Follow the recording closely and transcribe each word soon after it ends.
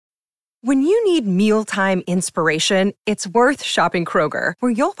When you need mealtime inspiration, it's worth shopping Kroger,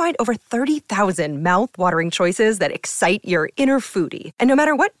 where you'll find over 30,000 mouth-watering choices that excite your inner foodie. And no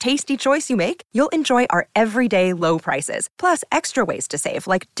matter what tasty choice you make, you'll enjoy our everyday low prices, plus extra ways to save,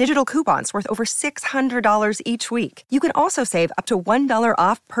 like digital coupons worth over $600 each week. You can also save up to $1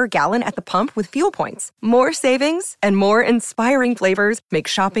 off per gallon at the pump with fuel points. More savings and more inspiring flavors make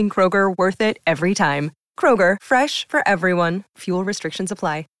shopping Kroger worth it every time. Kroger, fresh for everyone. Fuel restrictions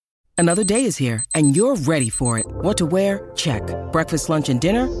apply. Another day is here, and you're ready for it. What to wear? Check. Breakfast, lunch, and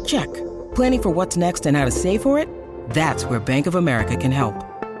dinner? Check. Planning for what's next and how to save for it? That's where Bank of America can help.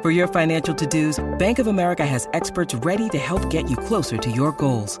 For your financial to-dos, Bank of America has experts ready to help get you closer to your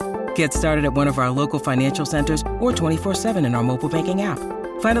goals. Get started at one of our local financial centers or 24/7 in our mobile banking app.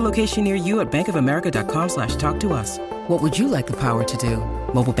 Find a location near you at bankofamerica.com/talktous. What would you like the power to do?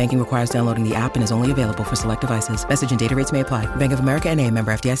 Mobile banking requires downloading the app and is only available for select devices. Message and data rates may apply. Bank of America N.A.,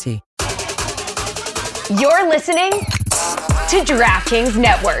 member FDIC. You're listening to DraftKings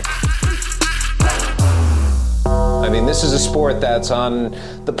Network. I mean, this is a sport that's on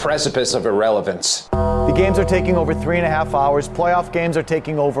the precipice of irrelevance. The games are taking over 3.5 hours. Playoff games are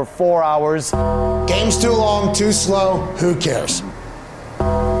taking over 4 hours. Game's too long, too slow. Who cares?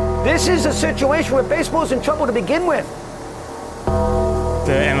 This is a situation where baseball's in trouble to begin with.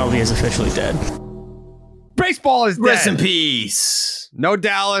 The MLB is officially dead. Baseball is dead. Rest in peace. No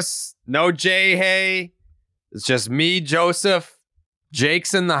Dallas, no Jay Hay. It's just me, Joseph.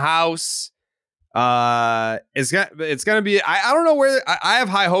 Jake's in the house. It's gonna be. I don't know where. I have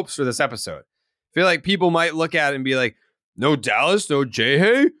high hopes for this episode. I feel like people might look at it and be like, "No Dallas, no Jay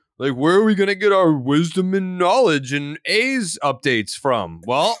Hay. Like, where are we gonna get our wisdom and knowledge and A's updates from?"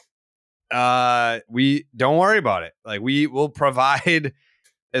 Well, we don't worry about it. Like, we will provide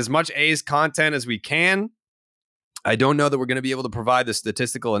as much A's content as we can. I don't know that we're going to be able to provide the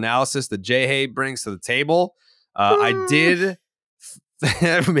statistical analysis that Jay Hay brings to the table. I did.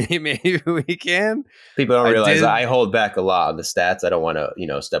 Maybe we can. People don't realize I hold back a lot on the stats. I don't want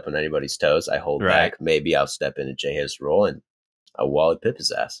to, step on anybody's toes. I hold back. Maybe I'll step into Jay Hay's role and I'll Wally Pip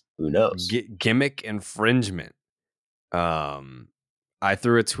his ass. Who knows? Gimmick infringement. I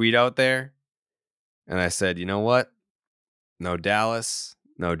threw a tweet out there and I said, you know what? No Dallas,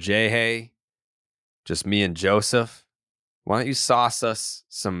 no Jay Hay, just me and Joseph. Why don't you sauce us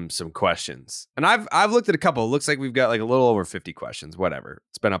some questions? And I've looked at a couple. It looks like we've got like a little over 50 questions. Whatever.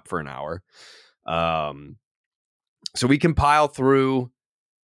 It's been up for an hour. So we can pile through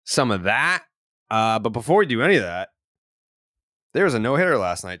some of that. But before we do any of that, there was a no-hitter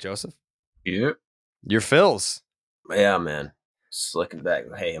last night, Joseph. Yeah. Your Phils. Yeah, man. Just looking back,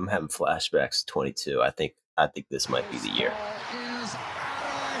 hey, I'm having flashbacks to 22. I think this might be the year.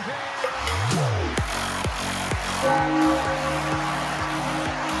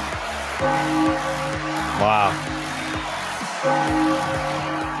 Wow.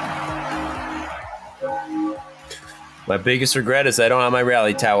 My biggest regret is I don't have my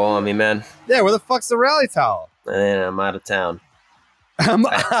rally towel on me, man. Yeah, where the fuck's the rally towel? And I'm out of town.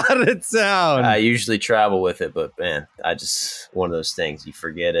 Out of town. I usually travel with it, but man, one of those things, you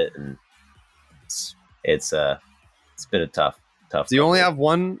forget it, and it's been a tough. Do you only have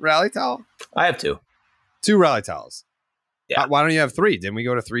one rally towel? I have two. Two rally towels. Yeah. Why don't you have three? Didn't we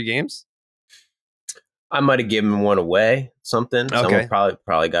go to 3 games? I might have given one away. Something. Okay. Someone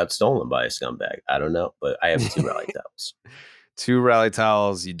probably got stolen by a scumbag. I don't know, but I have 2 rally towels. 2 rally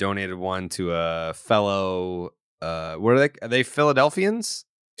towels. You donated one to a fellow. Are they Philadelphians?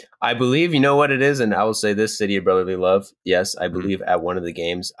 I believe, you know what it is, and I will say this: City of Brotherly Love. Yes, I believe at one of the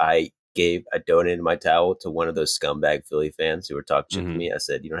games I donated my towel to one of those scumbag Philly fans who were talking shit to me. I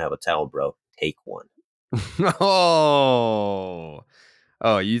said, "You don't have a towel, bro. Take one." Oh,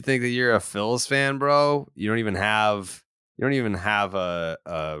 you think that you're a Phils fan, bro? You don't even have a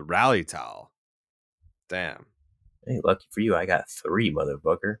rally towel. Damn. Hey, lucky for you, I got 3,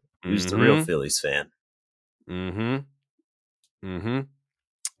 motherfucker. Who's the real Phillies fan? I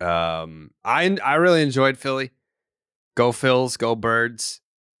really enjoyed Philly. Go Phils, go Birds.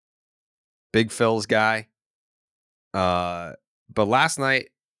 Big Phils guy. But last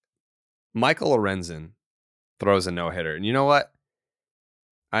night, Michael Lorenzen throws a no-hitter. And you know what?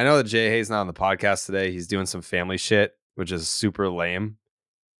 I know that Jay Hay's not on the podcast today. He's doing some family shit, which is super lame.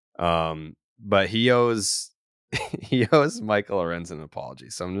 But he owes Michael Lorenzen an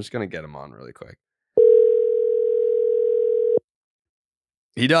apology. So I'm just gonna get him on really quick.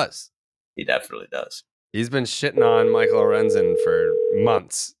 He does. He definitely does. He's been shitting on Michael Lorenzen for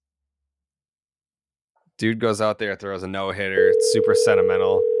months. Dude goes out there, throws a no-hitter. It's super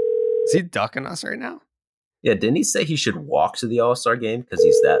sentimental. Is he ducking us right now? Yeah, didn't he say he should walk to the All-Star game because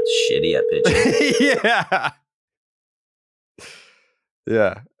he's that shitty at pitching? Yeah.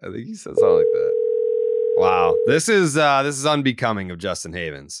 Yeah, I think he said something like that. Wow. This is unbecoming of Justin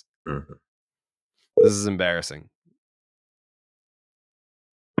Havens. Mm-hmm. This is embarrassing.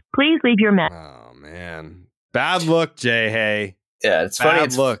 Please leave your message. Oh, man. Bad look, Jay Hay. Yeah, it's funny.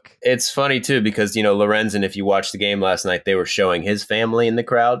 It's funny, too, because, Lorenzen, if you watched the game last night, they were showing his family in the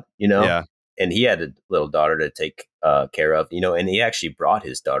crowd, Yeah. And he had a little daughter to take care of, and he actually brought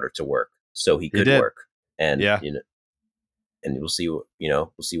his daughter to work so he could work. And, and we'll see,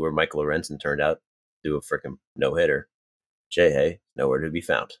 we'll see where Michael Lorenzen turned out. Do a freaking no-hitter. Jay Hay, nowhere to be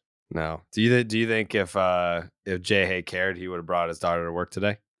found. No. Do you think if Jay Hay cared, he would have brought his daughter to work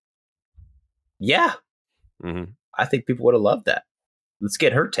today? Yeah. Mm-hmm. I think people would have loved that. Let's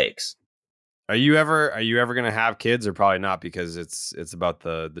get her takes. Are you ever going to have kids, or probably not, because it's about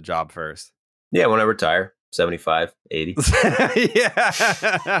the job first? Yeah, when I retire, 75, 80.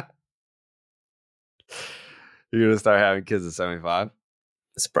 Yeah. You're going to start having kids at 75?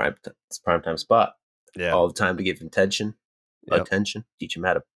 It's prime time spot. Yeah. All the time to give attention. Teach them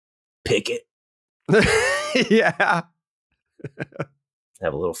how to pick it. Yeah.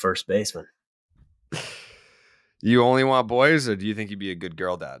 Have a little first baseman. You only want boys, or do you think you'd be a good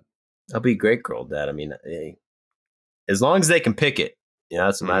girl dad? I'll be a great girl dad. I mean, as long as they can pick it.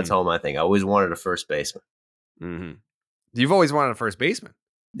 That's all my thing. I always wanted a first baseman. Mm-hmm. You've always wanted a first baseman?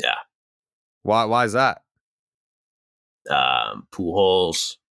 Yeah. Why is that?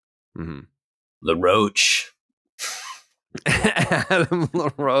 Pujols. Mm-hmm. LaRoche. Adam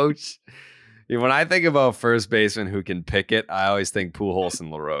LaRoche. When I think about first baseman who can pick it, I always think Pujols and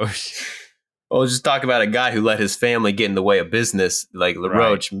LaRoche. Well, just talk about a guy who let his family get in the way of business, like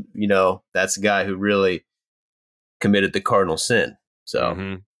LaRoche. Right. That's a guy who really committed the cardinal sin.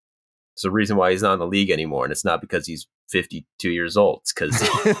 So it's the reason why he's not in the league anymore. And it's not because he's 52 years old. It's because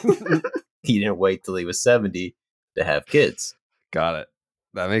he didn't wait till he was 70 to have kids. Got it.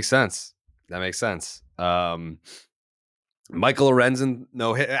 That makes sense. Michael Lorenzen,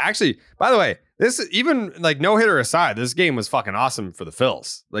 no hit. Actually, by the way, this, even like no hitter aside, this game was fucking awesome for the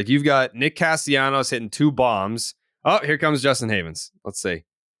Phils. Like, you've got Nick Castellanos hitting 2 bombs. Oh, here comes Justin Havens. Let's see.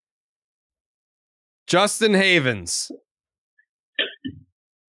 Justin Havens.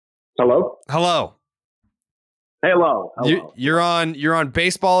 Hello. Hello. You're on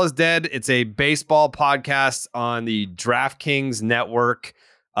Baseball is Dead. It's a baseball podcast on the DraftKings network.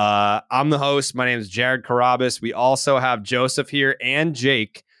 I'm the host. My name is Jared Carabas. We also have Joseph here and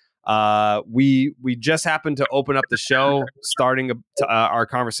Jake. We just happened to open up the show, starting our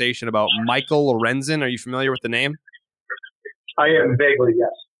conversation about Michael Lorenzen. Are you familiar with the name? I am vaguely,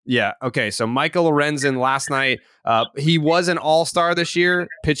 yes. Yeah. Okay. So Michael Lorenzen last night, he was an all-star this year,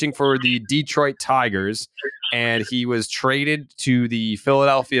 pitching for the Detroit Tigers, and he was traded to the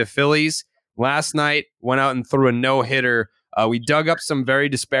Philadelphia Phillies. Last night, went out and threw a no-hitter. We dug up some very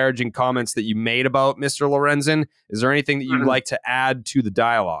disparaging comments that you made about Mr. Lorenzen. Is there anything that you'd like to add to the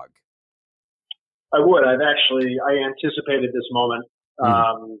dialogue? I would. I anticipated this moment,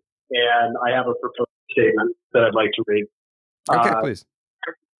 and I have a proposed statement that I'd like to read. Okay, please.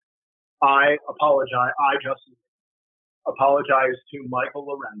 I Justin, apologize to Michael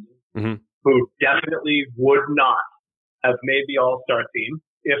Lorenzen, who definitely would not have made the All-Star team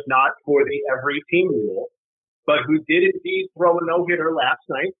if not for the every team rule, but who did indeed throw a no-hitter last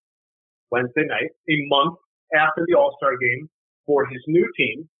night, Wednesday night, a month after the All-Star game for his new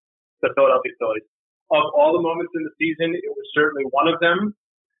team, the Philadelphia Phillies. Of all the moments in the season, it was certainly one of them.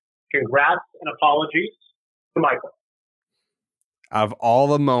 Congrats and apologies to Michael. Of all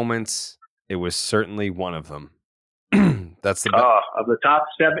the moments, it was certainly one of them. That's the of the top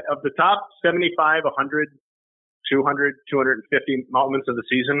 75, 100, 200, 250 moments of the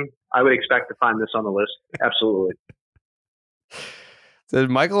season. I would expect to find this on the list. Absolutely. Did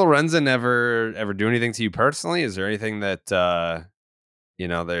Michael Lorenzen ever do anything to you personally? Is there anything that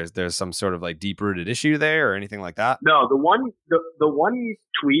there's some sort of like deep rooted issue there or anything like that? No, the one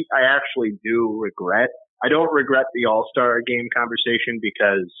tweet I actually do regret. I don't regret the All-Star game conversation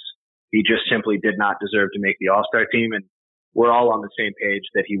because he just simply did not deserve to make the All-Star team, and we're all on the same page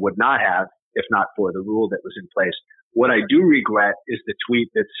that he would not have if not for the rule that was in place. What I do regret is the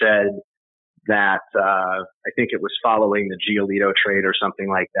tweet that said that I think it was following the Giolito trade or something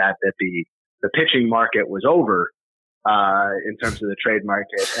like that, that the pitching market was over in terms of the trade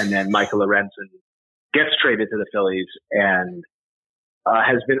market, and then Michael Lorenzen gets traded to the Phillies and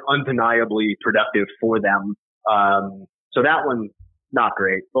has been undeniably productive for them. So that one, not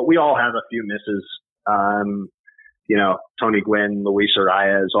great, but we all have a few misses. Tony Gwynn, Luis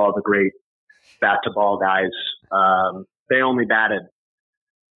Arias, all the great bat to ball guys. They only batted,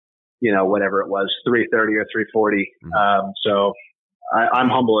 whatever it was, 330 or 340. So I'm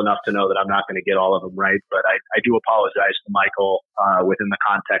humble enough to know that I'm not going to get all of them right, but I do apologize to Michael within the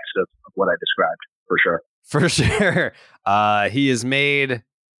context of what I described, for sure. For sure. He has made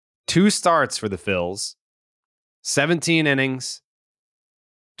 2 starts for the Phils, 17 innings,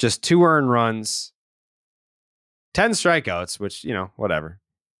 just 2 earned runs, 10 strikeouts, which, whatever.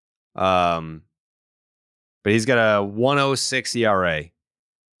 But he's got a 1.06 ERA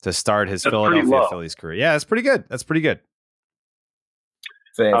to start his Philadelphia Phillies career. Yeah, that's pretty good.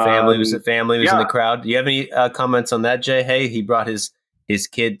 Family was in the crowd. Do you have any comments on that, Jay? Hey, he brought his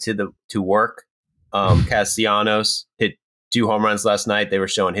kid to work. Castellanos hit 2 home runs last night. They were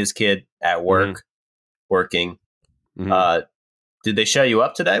showing his kid at work, working. Mm-hmm. Did they show you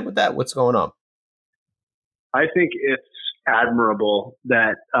up today with that? What's going on? I think it's admirable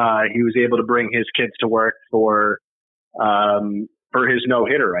that he was able to bring his kids to work for his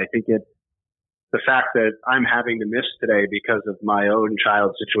no-hitter. I think the fact that I'm having to miss today because of my own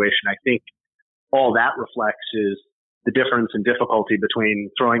child situation, I think all that reflects is the difference in difficulty between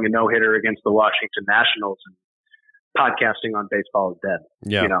throwing a no-hitter against the Washington Nationals and podcasting on Baseball is Dead.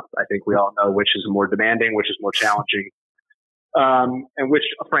 Yeah. I think we all know which is more demanding, which is more challenging, and which,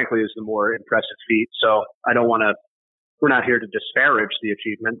 frankly, is the more impressive feat. So we're not here to disparage the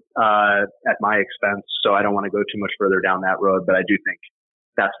achievement at my expense, so I don't want to go too much further down that road, but I do think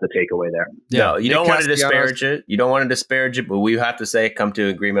that's the takeaway there. Yeah, no, you don't want to disparage it. You don't want to disparage it, but we have to come to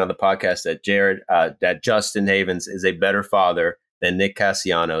agreement on the podcast that Justin Havens is a better father than Nick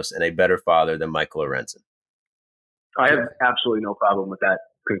Castellanos and a better father than Michael Lorenzen. I have absolutely no problem with that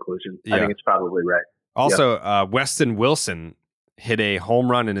conclusion. Yeah. I think it's probably right. Also, Weston Wilson hit a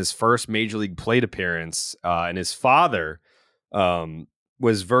home run in his first Major League plate appearance, and his father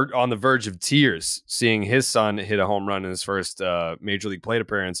was on the verge of tears seeing his son hit a home run in his first Major League plate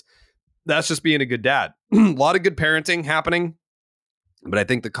appearance. That's just being a good dad. A lot of good parenting happening, but I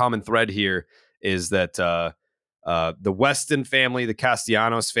think the common thread here is that the Weston family, the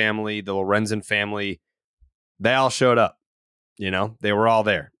Castellanos family, the Lorenzen family, they all showed up. They were all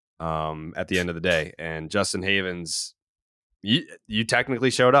there at the end of the day. And Justin Havens, you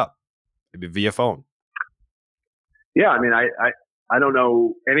technically showed up via phone. Yeah, I mean, I don't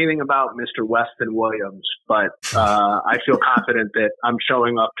know anything about Mr. Weston Williams, but I feel confident that I'm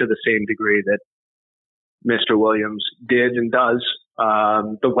showing up to the same degree that Mr. Williams did and does.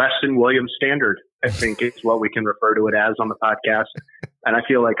 The Weston Williams standard, I think, is what we can refer to it as on the podcast. And I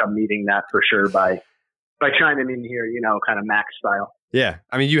feel like I'm meeting that for sure by chiming in here, kind of Max style. Yeah.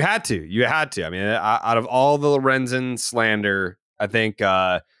 I mean, you had to. I mean, out of all the Lorenzen slander, I think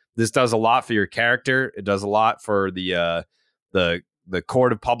this does a lot for your character. It does a lot for the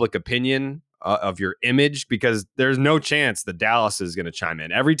court of public opinion of your image, because there's no chance that Dallas is going to chime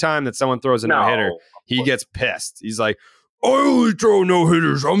in. Every time that someone throws a no-hitter, he gets pissed. He's like, I only throw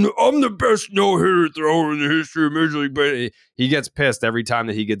no-hitters. I'm the best no-hitter thrower in the history of Major League Baseball. He gets pissed every time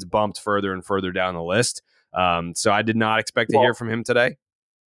that he gets bumped further and further down the list. So I did not expect to hear from him today.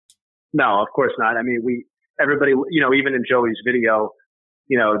 No, of course not. I mean, everybody, even in Joey's video,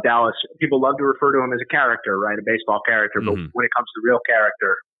 Dallas, people love to refer to him as a character, right? A baseball character. But when it comes to real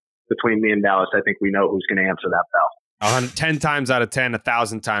character between me and Dallas, I think we know who's going to answer that bell. 10 times out of 10,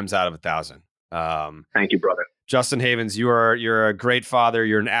 1,000 times out of 1,000. Thank you, brother. Justin Havens, you're a great father.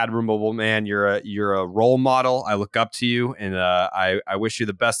 You're an admirable man. You're a role model. I look up to you, and I wish you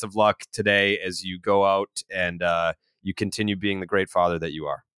the best of luck today as you go out and you continue being the great father that you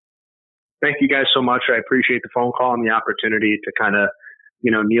are. Thank you guys so much. I appreciate the phone call and the opportunity to kind of,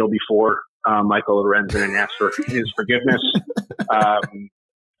 kneel before Michael Lorenzen and ask for his forgiveness.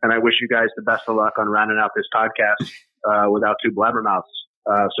 And I wish you guys the best of luck on rounding out this podcast without 2 blabbermouths.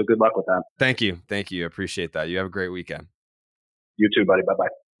 So good luck with that. Thank you. I appreciate that. You have a great weekend. You too, buddy. Bye-bye.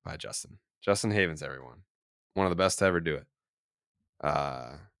 Bye, Justin. Justin Havens, everyone. One of the best to ever do it.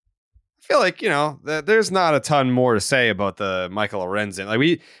 I feel like, there's not a ton more to say about the Michael Lorenzen.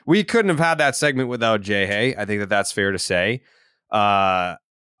 Like we couldn't have had that segment without Jay Hay. I think that's fair to say.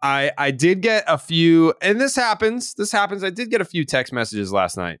 I did get a few, and this happens. I did get a few text messages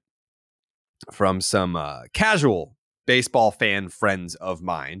last night from some casual baseball fan friends of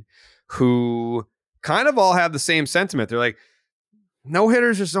mine who kind of all have the same sentiment. They're like, no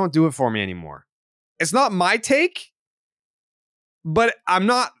hitters just don't do it for me anymore. It's not my take, but I'm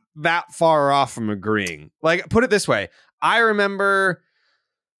not that far off from agreeing. Like, put it this way. I remember,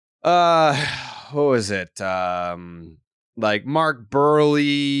 what was it? Like Mark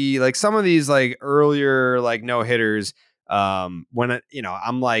Burley, like some of these like earlier like no hitters. I'm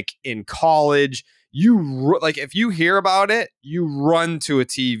like in college, like if you hear about it, you run to a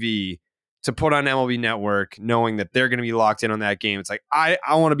TV to put on MLB Network, knowing that they're going to be locked in on that game. It's like, I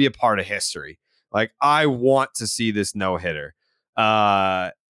want to be a part of history. Like, I want to see this no hitter.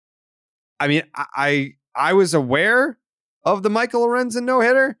 I mean, I was aware of the Michael Lorenzen no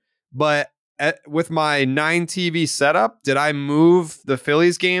hitter, but with my 9 TV setup, did I move the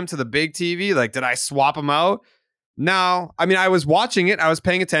Phillies game to the big TV? Like, did I swap them out? No. I mean, I was watching it. I was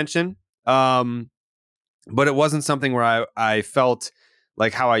paying attention. But it wasn't something where I felt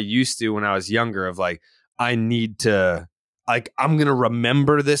like how I used to when I was younger of like, I need to, like, I'm going to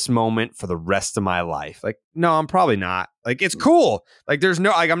remember this moment for the rest of my life. Like, no, I'm probably not. Like, it's cool. Like, there's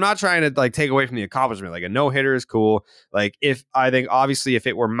no, like, I'm not trying to like take away from the accomplishment. Like, a no hitter is cool. Like, I think obviously if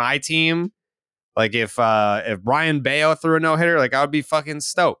it were my team, like if Brian Bayo threw a no hitter, like I would be fucking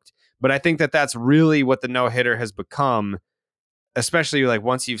stoked. But I think that that's really what the no hitter has become, especially like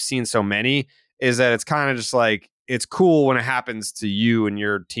once you've seen so many, is that it's kind of just like, it's cool when it happens to you and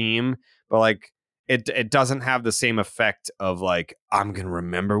your team, but like it doesn't have the same effect of like, I'm going to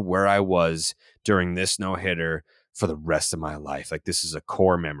remember where I was during this no hitter for the rest of my life. Like, this is a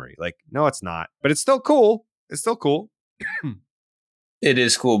core memory. Like, no, it's not, but it's still cool. It's still cool. It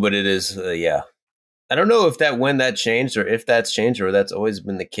is cool, but it is, yeah. I don't know if when that changed or if that's changed or that's always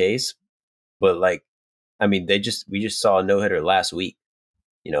been the case, but like, I mean, we just saw a no hitter last week.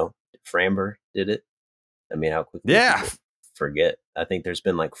 You know, Framber did it. I mean, how quickly? Yeah. Forget. I think there's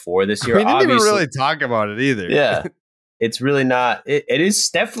been like 4 this year. We didn't even really talk about it either. Yeah. It's really not. It is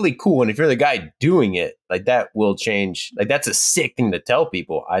definitely cool. And if you're the guy doing it, like that will change. Like that's a sick thing to tell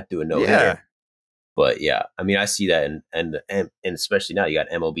people. I do a no hitter. Yeah. But yeah, I mean, I see that, and especially now you got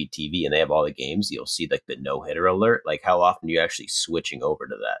MLB TV and they have all the games. You'll see like the no hitter alert. Like, how often are you actually switching over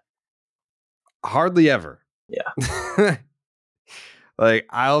to that? Hardly ever. Yeah. Like,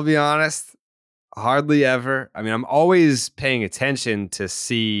 I'll be honest, hardly ever. I mean, I'm always paying attention to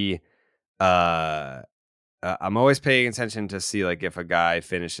see. I'm always paying attention to see like if a guy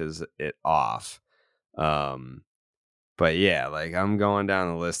finishes it off. But yeah, like I'm going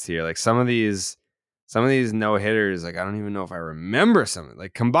down the list here. Like some of these no hitters, like I don't even know if I remember some.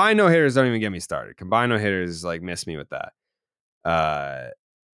 Like combined no hitters don't even get me started. Combined no hitters like miss me with that.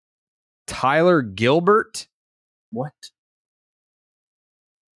 Tyler Gilbert. What?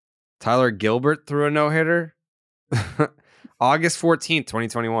 Tyler Gilbert threw a no hitter. August 14th,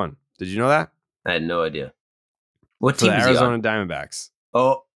 2021. Did you know that? I had no idea. What For team the is Arizona he on? Diamondbacks.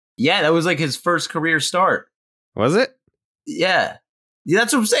 Oh, yeah, that was like his first career start. Was it? Yeah.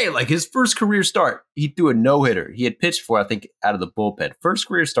 That's what I'm saying. Like his first career start, he threw a no-hitter. He had pitched for, I think, out of the bullpen. First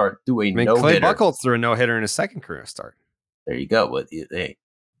career start, threw a no-hitter. Clay Buchholz threw a no-hitter in his second career start. There you go. But hey,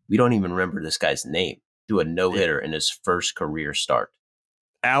 we don't even remember this guy's name. Threw a no-hitter in his first career start.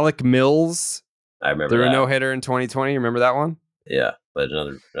 Alec Mills. I remember threw that. a no-hitter in 2020. Remember that one? Yeah, but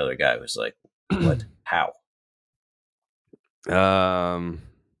another guy was like, what? How?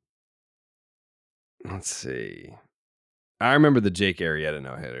 Let's see. I remember the Jake Arrieta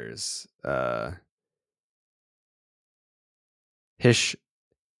no-hitters.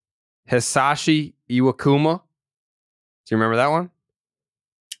 Hisashi Iwakuma. Do you remember that one?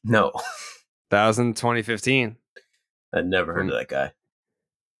 No. That was in 2015. I'd never heard of that guy.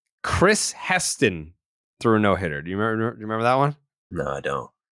 Chris Heston threw a no-hitter. Do you remember that one? No, I don't.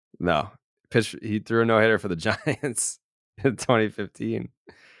 No. He threw a no-hitter for the Giants in 2015.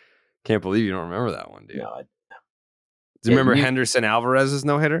 Can't believe you don't remember that one, dude. No, do you remember Henderson Alvarez's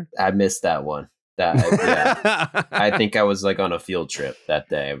no-hitter? I missed that one. Yeah. I think I was like on a field trip that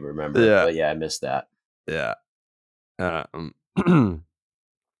day. I remember. Yeah. But yeah, I missed that. Yeah. I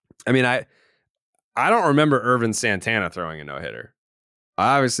mean, I don't remember Irvin Santana throwing a no-hitter.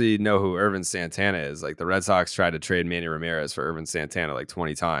 I obviously know who Irvin Santana is. Like the Red Sox tried to trade Manny Ramirez for Irvin Santana like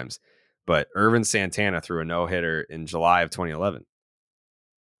 20 times. But Irvin Santana threw a no-hitter in July of 2011.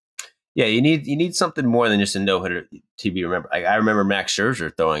 Yeah, you need something more than just a no-hitter to be remembered. I remember Max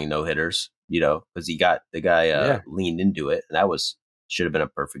Scherzer throwing no-hitters, because he got the guy leaned into it, and that should have been a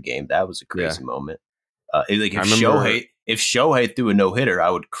perfect game. That was a crazy moment. If Shohei threw a no-hitter,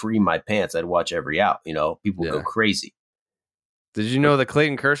 I would cream my pants. I'd watch every out. People would go crazy. Did you know that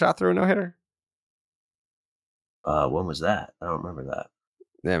Clayton Kershaw threw a no-hitter? When was that? I don't remember that.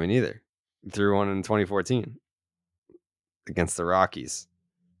 Yeah, me neither. He threw one in 2014 against the Rockies.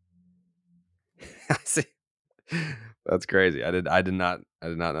 See, that's crazy. I did not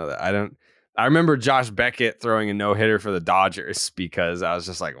know that. I remember Josh Beckett throwing a no-hitter for the Dodgers because I was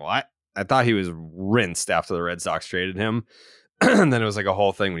just like, what? I thought he was rinsed after the Red Sox traded him. And then it was like a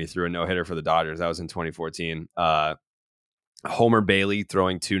whole thing when he threw a no-hitter for the Dodgers. That was in 2014. Homer Bailey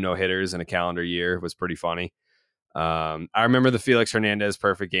throwing 2 no-hitters in a calendar year was pretty funny. I remember the Felix Hernandez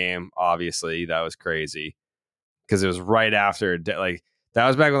perfect game. Obviously, that was crazy because it was right after, like, that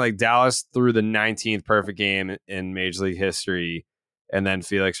was back when like Dallas threw the 19th perfect game in Major League history, and then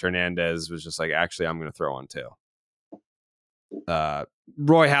Felix Hernandez was just like, actually, I'm going to throw one too.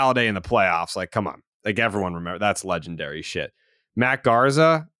 Roy Halladay in the playoffs, like, come on, like everyone remember that's legendary shit. Matt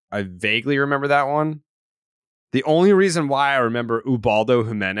Garza, I vaguely remember that one. The only reason why I remember Ubaldo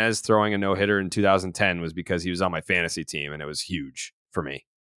Jimenez throwing a no-hitter in 2010 was because he was on my fantasy team, and it was huge for me.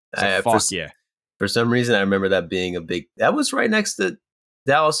 So fuck yeah. For some reason, I remember that being a big... That was right next to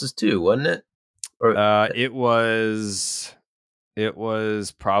Dallas's too, wasn't it? Or, it was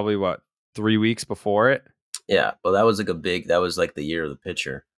probably, 3 weeks before it? Yeah, well, that was like that was like the year of the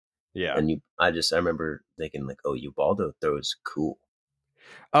pitcher. Yeah. And I remember thinking like, oh, Ubaldo throws cool.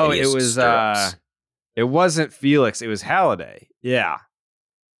 Oh, it was... It wasn't Felix. It was Halladay. Yeah.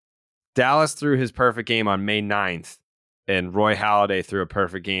 Dallas threw his perfect game on May 9th, and Roy Halladay threw a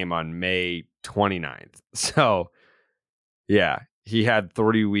perfect game on May 29th. So, yeah, he had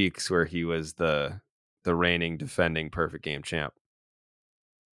 3 weeks where he was the reigning, defending perfect game champ.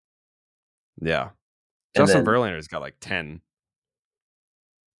 Yeah. Justin Verlander's got like 10.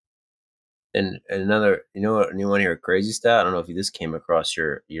 And another, you know what? You want to hear a crazy stat? I don't know if this came across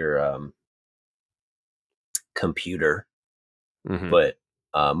your computer, but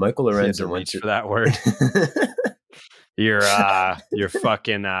Michael Lorenzen went to that word. your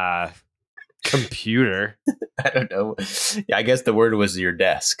fucking computer. I don't know. Yeah, I guess the word was your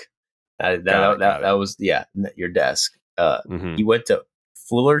desk. That was your desk. He went to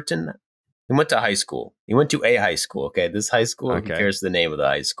Fullerton. He went to high school. He went to a high school. Okay, this high school. Who cares the name of the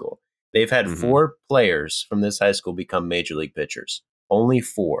high school? They've had 4 players from this high school become major league pitchers. Only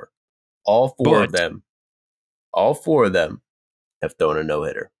 4. All four of them have thrown a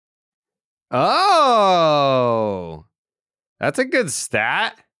no-hitter. Oh, that's a good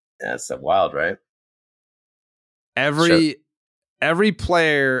stat. That's wild, right? Every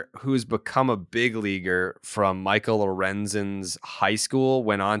player who's become a big leaguer from Michael Lorenzen's high school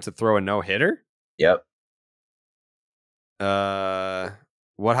went on to throw a no-hitter? Yep.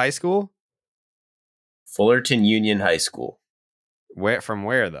 What high school? Fullerton Union High School. From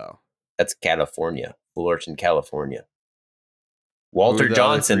where though? That's California. Fullerton, California. Walter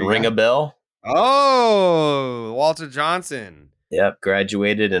Johnson, ring a bell? Oh, Walter Johnson. Yep,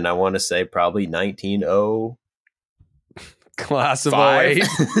 graduated, and I want to say probably 1900. Class of 08.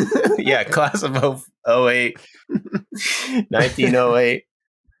 Yeah, class of 08. 1908.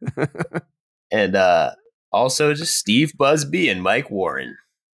 And also just Steve Busby and Mike Warren.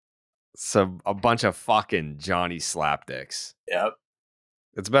 So a bunch of fucking Johnny Slapdicks. Yep.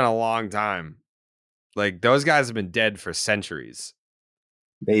 It's been a long time. Like, those guys have been dead for centuries.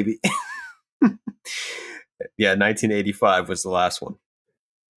 Maybe. Yeah, 1985 was the last one.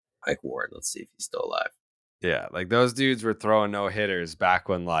 Mike Warren, let's see if he's still alive. Yeah, like those dudes were throwing no-hitters back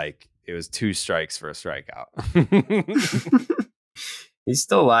when like it was 2 strikes for a strikeout. He's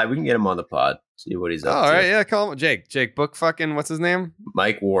still alive. We can get him on the pod. See what he's up to. All right, yeah, call him Jake book fucking what's his name?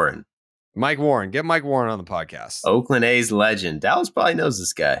 Mike Warren. Get Mike Warren on the podcast. Oakland A's legend. Dallas probably knows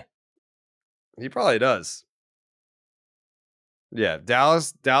this guy. He probably does. Yeah,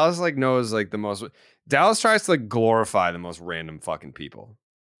 Dallas like knows like the most. Dallas tries to like glorify the most random fucking people.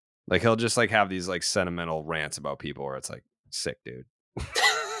 Like he'll just like have these like sentimental rants about people where it's like, sick, dude.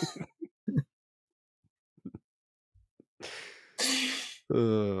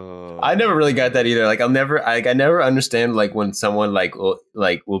 I never really got that either. Like I never understand like when someone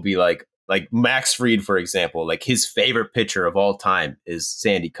will be like Max Fried, for example, like his favorite pitcher of all time is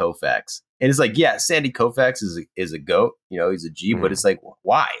Sandy Koufax. And it's like, yeah, Sandy Koufax is a GOAT, he's a G, but it's like,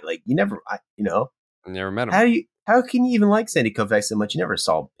 why? Like you never, I never met him. How can you even like Sandy Koufax so much? You never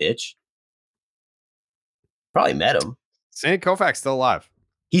saw him pitch. Probably met him. Sandy Koufax still alive.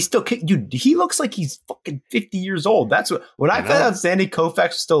 He's still, dude. He looks like he's fucking 50 years old. That's when I found out Sandy Koufax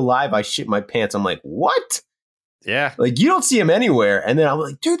was still alive, I shit my pants. I'm like, what? Yeah. Like you don't see him anywhere. And then I'm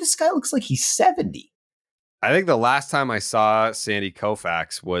like, dude, this guy looks like he's 70. I think the last time I saw Sandy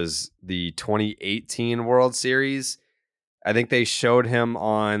Koufax was the 2018 World Series. I think they showed him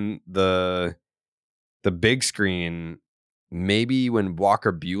on the big screen maybe when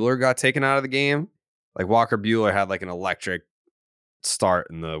Walker Buehler got taken out of the game. Like Walker Buehler had like an electric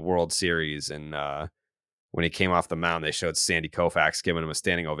start in the World Series, and when he came off the mound, they showed Sandy Koufax giving him a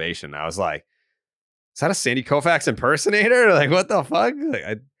standing ovation. I was like, is that a Sandy Koufax impersonator? Like, what the fuck?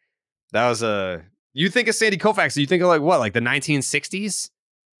 Like, that was a... You think of Sandy Koufax, you think of like what? Like the 1960s?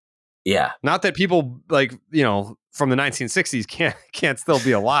 Yeah. Not that people like, from the 1960s can't still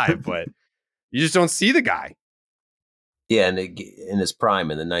be alive, but you just don't see the guy. Yeah, and in his prime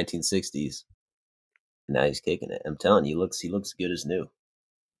in the 1960s. Now he's kicking it. I'm telling you, he looks good as new.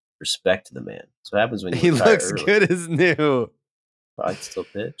 Respect to the man. That's what happens when you He looks early. good as new. Probably still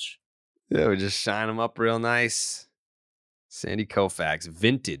pitch. Yeah, we just shine him up real nice. Sandy Koufax,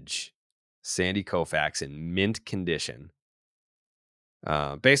 vintage Sandy Koufax in mint condition.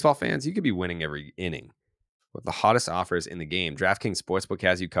 Baseball fans, you could be winning every inning with the hottest offers in the game. DraftKings Sportsbook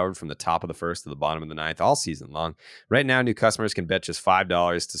has you covered from the top of the first to the bottom of the ninth all season long. Right now, new customers can bet just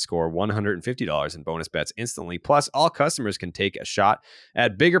 $5 to score $150 in bonus bets instantly. Plus, all customers can take a shot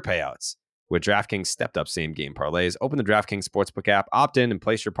at bigger payouts with DraftKings stepped-up same-game parlays. Open the DraftKings Sportsbook app, opt in, and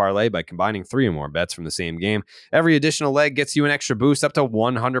place your parlay by combining 3 or more bets from the same game. Every additional leg gets you an extra boost up to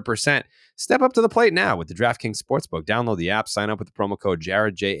 100%. Step up to the plate now with the DraftKings Sportsbook. Download the app, sign up with the promo code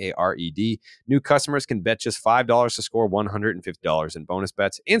Jared, Jared. New customers can bet just $5 to score $150 in bonus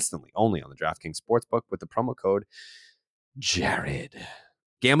bets instantly, only on the DraftKings Sportsbook with the promo code Jared.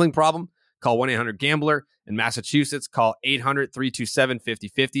 Gambling problem? Call 1-800-GAMBLER. In Massachusetts, call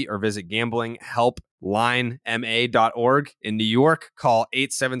 800-327-5050 or visit gamblinghelplinema.org. In New York, call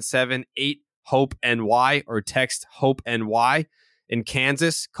 877-8-HOPE-NY or text HOPE-NY. In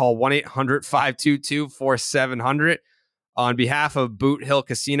Kansas, call 1-800-522-4700. On behalf of Boot Hill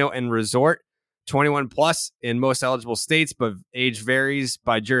Casino and Resort, 21 plus in most eligible states, but age varies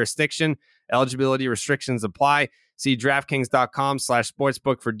by jurisdiction. Eligibility restrictions apply. See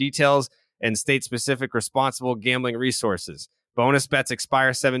DraftKings.com/sportsbook for details and state-specific responsible gambling resources. Bonus bets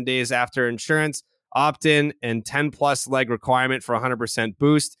expire 7 days after insurance. Opt-in and 10-plus leg requirement for 100%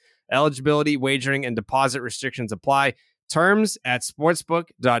 boost. Eligibility, wagering, and deposit restrictions apply. Terms at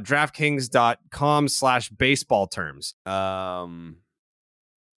sportsbook.draftkings.com/baseball terms.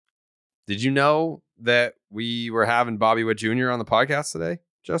 Did you know that we were having Bobby Witt Jr. on the podcast today,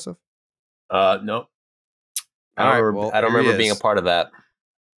 Joseph? No. I don't remember being a part of that.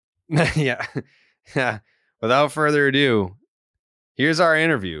 Yeah. Without further ado, here's our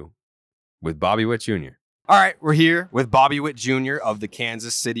interview with Bobby Witt Jr. All right, we're here with Bobby Witt Jr. of the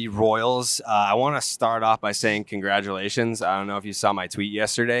Kansas City Royals. I want to start off by saying congratulations. I don't know if you saw my tweet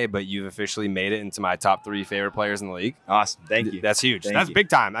yesterday, but you've officially made it into my top 3 favorite players in the league. Awesome. Thank you. That's huge. Thank That's you. big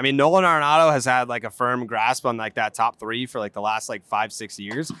time. I mean, Nolan Arenado has had like a firm grasp on like that top 3 for like the last like 5-6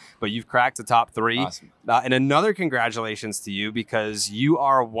 years, but you've cracked the top 3. Awesome. And another congratulations to you because you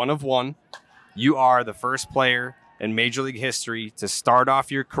are one of one. You are the first player in Major League history to start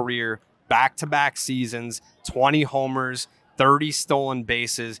off your career back-to-back seasons, 20 homers, 30 stolen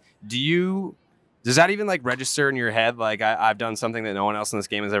bases. Does that even like register in your head? Like I've done something that no one else in this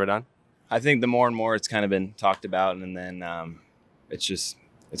game has ever done? I think the more and more it's kind of been talked about, and then it's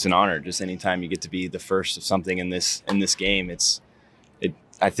an honor. Just anytime you get to be the first of something in this game,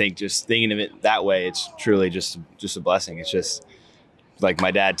 I think just thinking of it that way, it's truly just a blessing. It's just like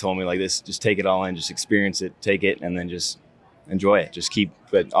my dad told me like this, just take it all in, just experience it, take it, and then just enjoy it.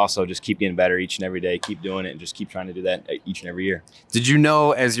 But also just keep getting better each and every day, keep doing it, and just keep trying to do that each and every year. Did you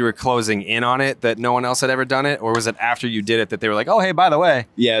know as you were closing in on it that no one else had ever done it? Or was it after you did it that they were like, oh, hey, by the way?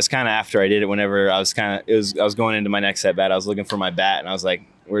 Yeah, it was kind of after I did it. Whenever I was going into my next at bat, I was looking for my bat, and I was like,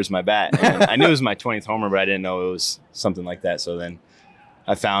 where's my bat? And I knew it was my 20th homer, but I didn't know it was something like that. So then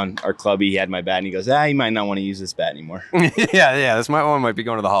I found our clubby, he had my bat, and he goes, you might not want to use this bat anymore. yeah, this one might be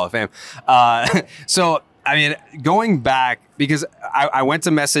going to the Hall of Fame. So, I mean, going back, because I went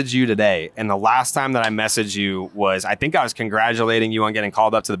to message you today, and the last time that I messaged you was, I think I was congratulating you on getting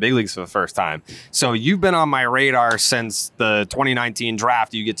called up to the big leagues for the first time. So you've been on my radar since the 2019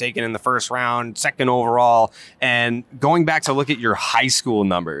 draft. You get taken in the first round, 2nd overall, and going back to look at your high school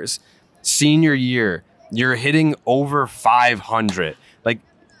numbers, senior year, you're hitting over 500. Like,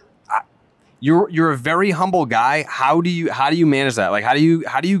 You're a very humble guy. How do you manage that? Like how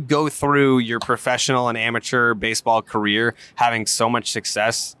do you go through your professional and amateur baseball career having so much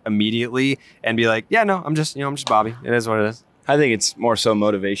success immediately and be like, yeah, no, I'm just Bobby. It is what it is. I think it's more so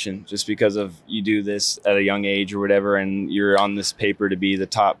motivation, just because of you do this at a young age or whatever, and you're on this paper to be the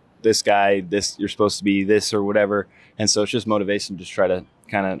top, this guy, this, you're supposed to be this or whatever. And so it's just motivation, just try to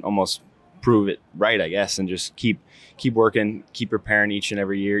kind of almost prove it right, I guess, and just keep working, keep preparing each and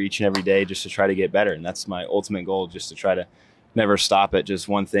every year, each and every day, just to try to get better. And that's my ultimate goal, just to try to never stop at just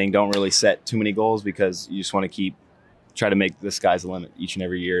one thing. Don't really set too many goals, because you just want to try to make the sky's the limit each and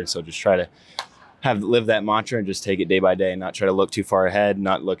every year. And so just try to live that mantra and just take it day by day, and not try to look too far ahead,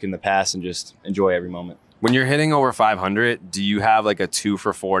 not look in the past, and just enjoy every moment. When you're hitting over 500, do you have like a 2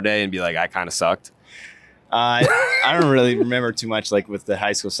 for 4 day and be like, I kind of sucked? I don't really remember too much like with the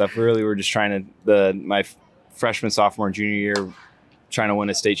high school stuff. We really were just trying to my freshman, sophomore, and junior year, trying to win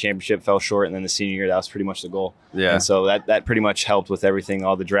a state championship, fell short, and then the senior year, that was pretty much the goal. Yeah. And so that pretty much helped with everything,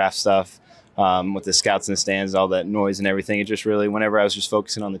 all the draft stuff, with the scouts in the stands, all that noise and everything. It just really, whenever I was just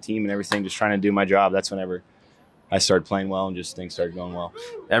focusing on the team and everything, just trying to do my job, that's whenever I started playing well and just things started going well.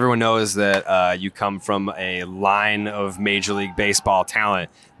 Everyone knows that you come from a line of Major League Baseball talent,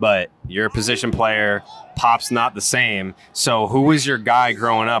 but you're a position player. Pop's not the same. So who was your guy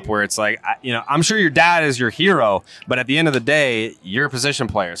growing up where it's like, I'm sure your dad is your hero, but at the end of the day, you're a position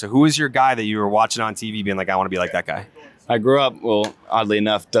player. So who was your guy that you were watching on TV being like, I want to be like that guy? I grew up, oddly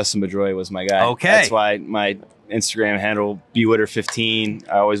enough, Dustin Pedroia was my guy. Okay. That's why my Instagram handle, BWitter15.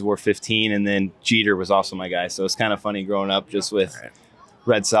 I always wore 15, and then Jeter was also my guy. So it's kind of funny growing up just with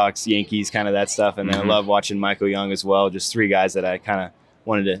Red Sox, Yankees, kind of that stuff. And then I love watching Michael Young as well. Just three guys that I kind of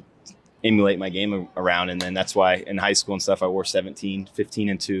wanted to emulate my game around. And then that's why in high school and stuff, I wore 17, 15,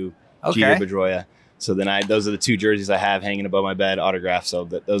 and 2, Jeter, Pedroia. So then those are the two jerseys I have hanging above my bed, autographed. So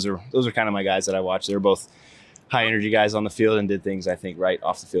those are kind of my guys that I watch. They're both high energy guys on the field and did things, I think, right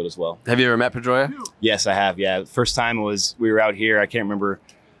off the field as well. Have you ever met Pedroia? Yes, I have. Yeah. First time we were out here. I can't remember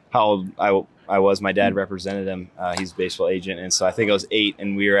how old I was. My dad represented him. He's a baseball agent. And so I think I was 8,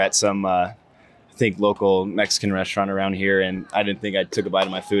 and we were at some, I think, local Mexican restaurant around here. And I didn't think I took a bite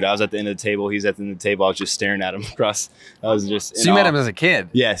of my food. I was at the end of the table. He's at the end of the table. I was just staring at him across. I was just. So you met him as a kid?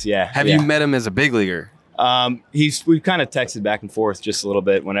 Yes. Yeah. Have you met him as a big leaguer? We kind of texted back and forth just a little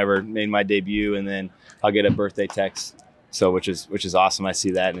bit whenever made my debut, and then I'll get a birthday text. So which is awesome. I see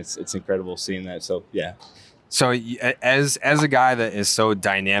that, and it's incredible seeing that. So yeah. So as a guy that is so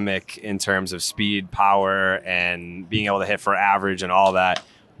dynamic in terms of speed, power, and being able to hit for average and all that,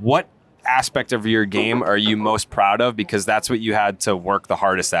 what aspect of your game are you most proud of, because that's what you had to work the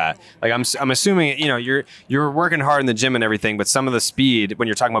hardest at? Like I'm assuming you're working hard in the gym and everything, but some of the speed, when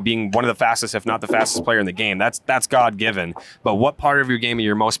you're talking about being one of the fastest, if not the fastest player in the game, that's God given. But what part of your game are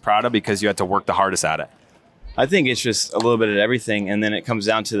you most proud of because you had to work the hardest at it? I think it's just a little bit of everything, and then it comes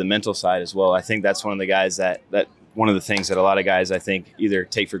down to the mental side as well. I think that's one of the guys that one of the things that a lot of guys I think either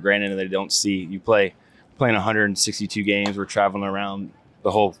take for granted or they don't see. You playing 162 games, we're traveling around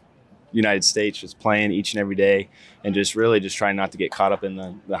the whole United States, just playing each and every day, and just really just trying not to get caught up in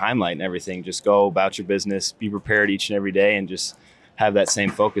the limelight and everything. Just go about your business, be prepared each and every day, and just have that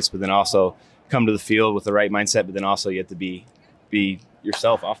same focus. But then also come to the field with the right mindset. But then also you have to be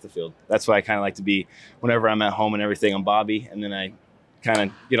yourself off the field. That's why I kind of like to be, whenever I'm at home and everything, I'm Bobby, and then I kind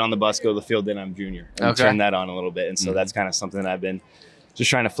of get on the bus, go to the field, then I'm Junior, and turn that on a little bit. And so that's kind of something that I've been just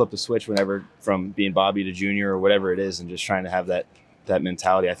trying to flip the switch whenever, from being Bobby to Junior or whatever it is, and just trying to have that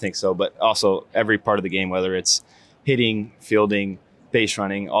mentality. I think so. But also every part of the game, whether it's hitting, fielding, base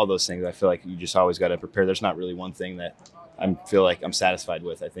running, all those things, I feel like you just always got to prepare. There's not really one thing that I feel like I'm satisfied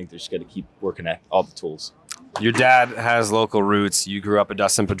with. I think there's got to keep working at all the tools. Your dad has local roots. You grew up a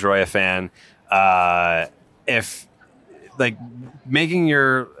Dustin Pedroia fan. If like making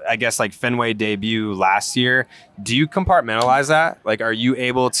your, I guess, like Fenway debut last year, do you compartmentalize that? Like, are you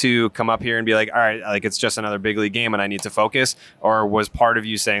able to come up here and be like, all right, like it's just another big league game and I need to focus? Or was part of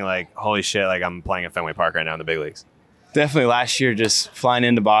you saying like, holy shit, like I'm playing at Fenway Park right now in the big leagues? Definitely last year, just flying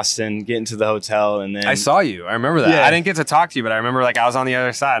into Boston, getting to the hotel, and then I saw you. I remember that. Yeah. I didn't get to talk to you, but I remember like I was on the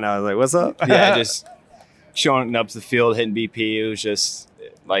other side and I was like, what's up? Yeah, just showing up to the field, hitting BP. It was just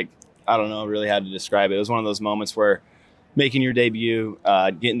like, I don't know really how to describe it. It was one of those moments where making your debut,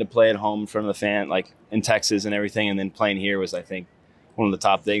 getting to play at home in front of the fan, like in Texas and everything, and then playing here was, I think, one of the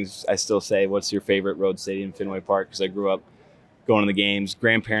top things. I still say, what's your favorite road stadium? Fenway Park, because I grew up going to the games.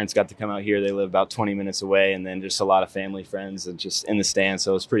 Grandparents got to come out here. They live about 20 minutes away, and then just a lot of family, friends, and just in the stands.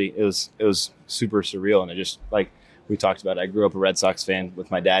 So it was super surreal, and I just, like we talked about, I grew up a Red Sox fan with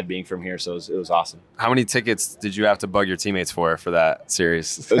my dad being from here, so it was awesome. How many tickets did you have to bug your teammates for that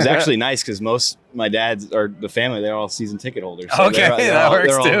series? It was actually nice because my dad's, or the family, they're all season ticket holders. So okay, they're all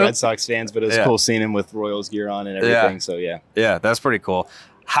Red Sox fans, but it was cool seeing him with Royals gear on and everything. So yeah, that's pretty cool.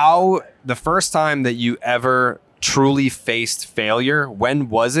 How, the first time that you ever truly faced failure, when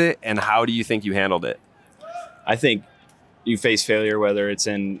was it, and how do you think you handled it? I think you face failure, whether it's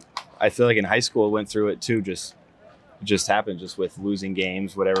I feel like in high school, I went through it too, just happened, just with losing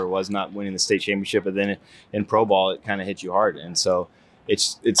games, whatever it was, not winning the state championship. But then in pro ball, it kind of hit you hard. And so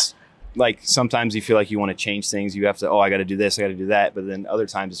it's like sometimes you feel like you want to change things. You have to, I got to do this, I got to do that. But then other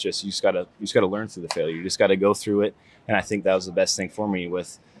times it's just, you just got to learn through the failure. You just got to go through it. And I think that was the best thing for me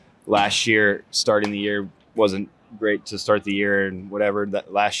with last year. Starting the year wasn't great to start the year and whatever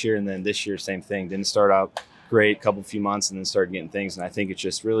that last year. And then this year, same thing. Didn't start out great, few months, and then started getting things. And I think it's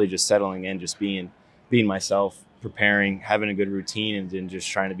just really just settling in, just being being myself, preparing, having a good routine, and then just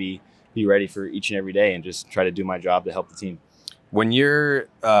trying to be ready for each and every day and just try to do my job to help the team. When you're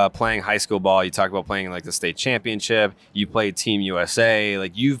playing high school ball, you talk about playing in like the state championship. You played Team USA.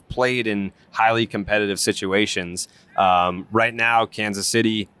 Like you've played in highly competitive situations. Right now, Kansas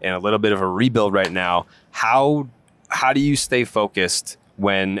City in a little bit of a rebuild right now. How do you stay focused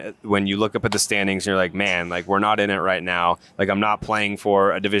when you look up at the standings and you're like, man, like we're not in it right now. Like I'm not playing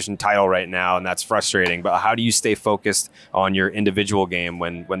for a division title right now, and that's frustrating. But how do you stay focused on your individual game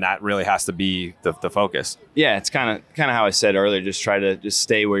when that really has to be the focus? Yeah, it's kind of how I said earlier. Just try to just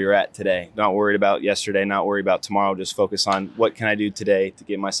stay where you're at today. Not worried about yesterday. Not worried about tomorrow. Just focus on what can I do today to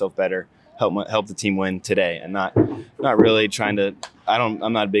get myself better, help the team win today, and not really trying to. I'm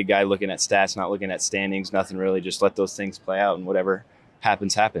not a big guy looking at stats, not looking at standings, nothing really. Just let those things play out, and whatever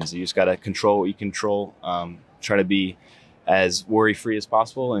happens. You just got to control what you control. Try to be as worry-free as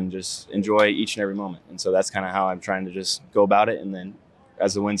possible and just enjoy each and every moment. And so that's kind of how I'm trying to just go about it. And then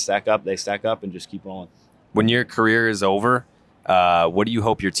as the wins stack up, they stack up and just keep rolling. When your career is over, what do you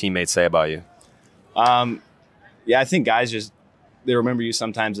hope your teammates say about you? Yeah, I think guys they remember you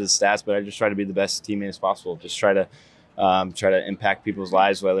sometimes as stats, but I just try to be the best teammate as possible. Just try to impact people's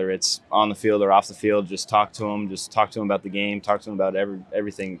lives, whether it's on the field or off the field. Just talk to them about the game, talk to them about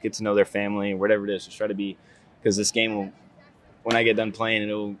everything, get to know their family, whatever it is. Just try to be, because this game will, when I get done playing,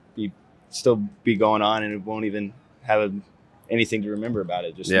 it'll still be going on, and it won't even have anything to remember about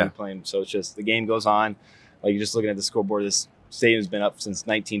it. Just me playing. So it's just the game goes on. Like you're just looking at the scoreboard. This stadium's been up since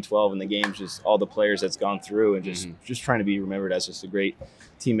 1912, and the game's just all the players that's gone through, and just trying to be remembered as just a great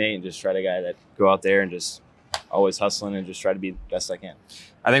teammate, and just try to guy that go out there and just always hustling and just try to be the best I can.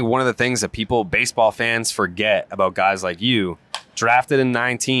 I think one of the things that baseball fans forget about guys like you, drafted in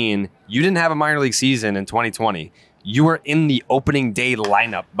 19, you didn't have a minor league season in 2020. You were in the opening day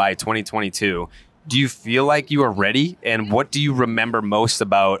lineup by 2022. Do you feel like you are ready? And what do you remember most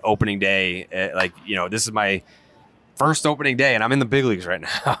about opening day? This is my first opening day and I'm in the big leagues right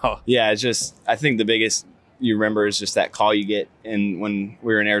now. Yeah, I think the biggest you remember is just that call you get when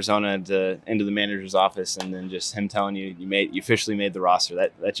we were in Arizona into the manager's office, and then just him telling you you officially made the roster.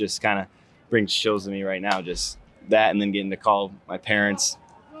 That just kind of brings chills to me right now. Just that, and then getting to call my parents,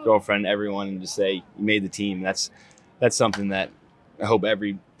 girlfriend, everyone, and just say you made the team. That's something that I hope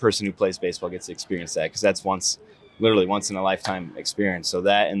every person who plays baseball gets to experience that, because that's literally once in a lifetime experience. So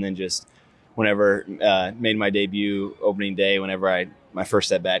that, and then just whenever made my debut opening day, whenever my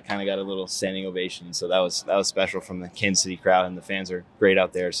first at bat, kind of got a little standing ovation. So that was special from the Kansas City crowd, and the fans are great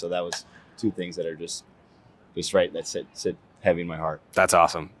out there. So that was two things that are just right, that sit heavy in my heart. That's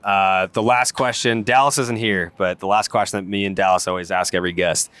awesome. The last question, Dallas isn't here, but the last question that me and Dallas always ask every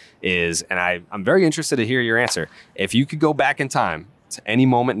guest is, and I'm very interested to hear your answer. If you could go back in time to any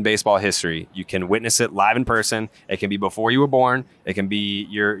moment in baseball history, you can witness it live in person. It can be before you were born. It can be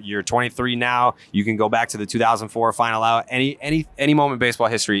you're 23 now. You can go back to the 2004 final out. Any moment in baseball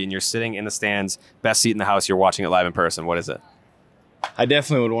history, and you're sitting in the stands, best seat in the house. You're watching it live in person. What is it? I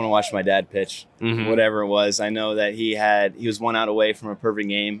definitely would want to watch my dad pitch, whatever it was. I know that he was 1 out away from a perfect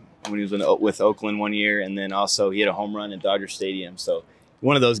game when he was with Oakland one year, and then also he had a home run at Dodger Stadium. So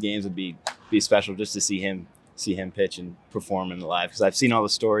one of those games would be special, just to see him pitch and perform in the live, because I've seen all the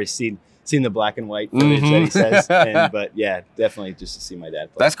stories, seen the black and white footage that he says, but yeah, definitely just to see my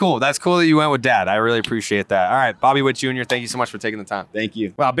dad play. That's cool that you went with dad. I really appreciate that. All right, Bobby Witt Jr., thank you so much for taking the time. Thank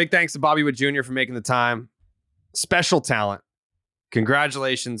you. Well, big thanks to Bobby Witt Jr. for making the time. Special talent.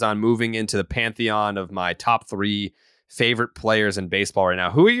 Congratulations on moving into the pantheon of my top 3 favorite players in baseball right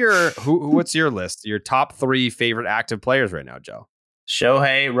now. What's your list? Your top 3 favorite active players right now, Joe?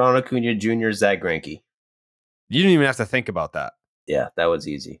 Shohei, Ronald Acuna Jr., Zach Greinke. You didn't even have to think about that. Yeah, that was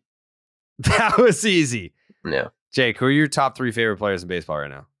easy. That was easy. Yeah. Jake, who are your top 3 favorite players in baseball right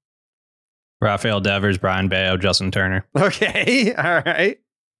now? Rafael Devers, Brian Bayo, Justin Turner. Okay. All right.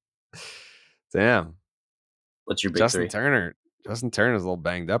 Damn. What's your big Justin 3? Justin Turner's a little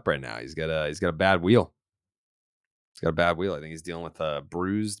banged up right now. He's got a bad wheel. I think he's dealing with a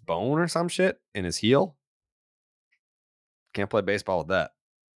bruised bone or some shit in his heel. Can't play baseball with that.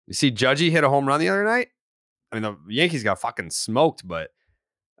 You see Judgy hit a home run the other night? I mean, the Yankees got fucking smoked, but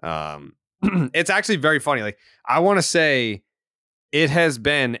it's actually very funny. Like, I want to say it has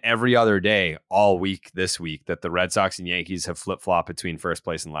been every other day all week this week that the Red Sox and Yankees have flip-flopped between first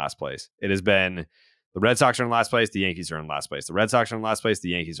place and last place. It has been the Red Sox are in last place, the Yankees are in last place. The Red Sox are in last place, the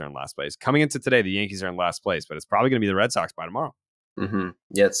Yankees are in last place. Coming into today, the Yankees are in last place, but it's probably going to be the Red Sox by tomorrow.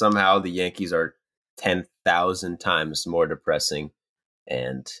 Yet somehow the Yankees are 10,000 times more depressing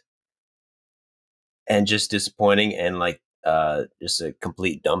and just disappointing, and just a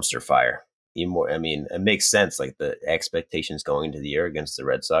complete dumpster fire. even more. I mean, it makes sense, like the expectations going into the year against the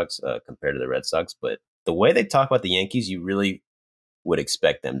Red Sox compared to the Red Sox. But the way they talk about the Yankees, you really would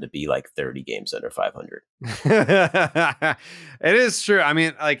expect them to be like 30 games under 500. It is true. I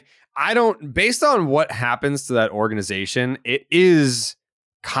mean, like, based on what happens to that organization, it is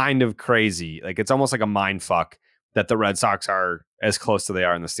kind of crazy. Like, it's almost like a mind fuck that the Red Sox are as close to they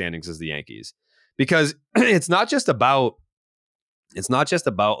are in the standings as the Yankees, because it's not just about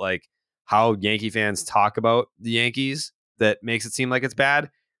like how Yankee fans talk about the Yankees that makes it seem like it's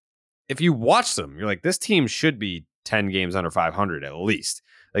bad. If you watch them, you're like, this team should be 10 games under 500 at least.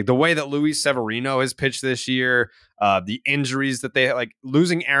 Like the way that Luis Severino has pitched this year, the injuries that they like,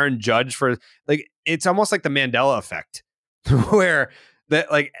 losing Aaron Judge for, like, it's almost like the Mandela effect where that,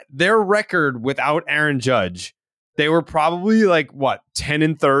 like, their record without Aaron Judge, they were probably like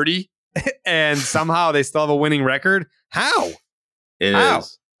 10-30 and somehow they still have a winning record. How?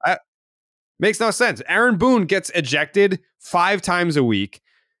 Makes no sense. Aaron Boone gets ejected 5 times a week.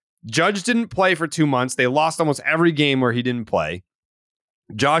 Judge didn't play for 2 months. They lost almost every game where he didn't play.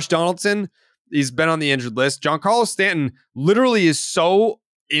 Josh Donaldson, he's been on the injured list. Giancarlo Stanton literally is so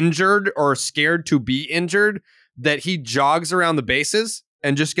injured or scared to be injured that he jogs around the bases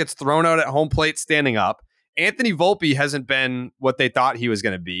and just gets thrown out at home plate standing up. Anthony Volpe hasn't been what they thought he was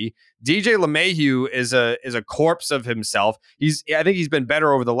going to be. DJ LeMahieu is a corpse of himself. I think he's been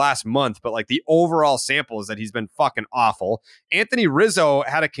better over the last month, but like the overall sample is that he's been fucking awful. Anthony Rizzo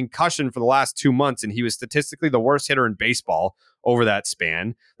had a concussion for the last 2 months, and he was statistically the worst hitter in baseball over that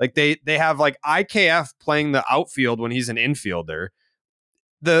span. Like they have like IKF playing the outfield when he's an infielder.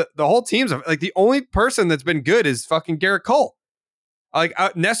 The whole team's like, the only person that's been good is fucking Garrett Cole. Like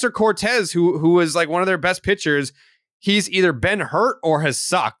Nestor Cortez, who is like one of their best pitchers, he's either been hurt or has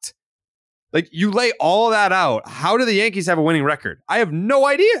sucked. Like, you lay all of that out, how do the Yankees have a winning record? I have no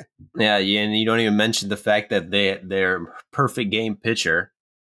idea. Yeah, and you don't even mention the fact that their perfect game pitcher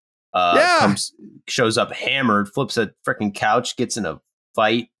shows up hammered, flips a freaking couch, gets in a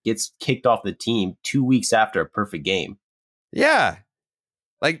fight, gets kicked off the team 2 weeks after a perfect game. Yeah.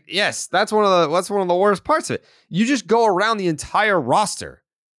 Like, yes, that's one of the worst parts of it. You just go around the entire roster.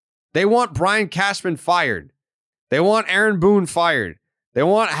 They want Brian Cashman fired. They want Aaron Boone fired. They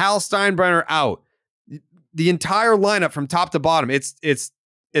want Hal Steinbrenner out. The entire lineup from top to bottom, it's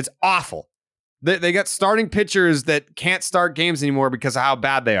awful. They got starting pitchers that can't start games anymore because of how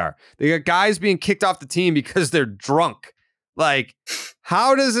bad they are. They got guys being kicked off the team because they're drunk. Like,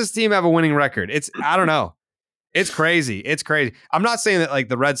 how does this team have a winning record? I don't know. It's crazy. It's crazy. I'm not saying that like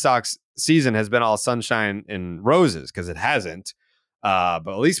the Red Sox season has been all sunshine and roses, because it hasn't. But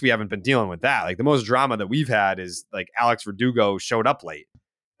at least we haven't been dealing with that. Like, the most drama that we've had is like Alex Verdugo showed up late.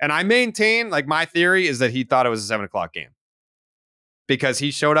 And I maintain, like, my theory is that he thought it was a 7:00 game because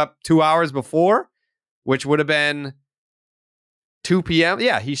he showed up 2 hours before, which would have been 2 p.m.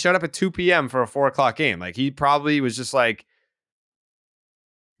 Yeah, he showed up at 2 p.m. for a 4:00 game. Like, he probably was just like,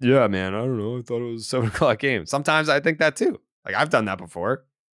 yeah, man, I don't know. I thought it was a 7:00 game. Sometimes I think that too. Like, I've done that before.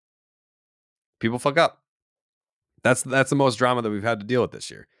 People fuck up. That's the most drama that we've had to deal with this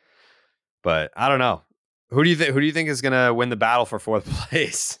year. But I don't know. Who do you think is going to win the battle for 4th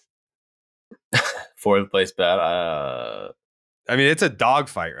place? 4th place battle. I mean, it's a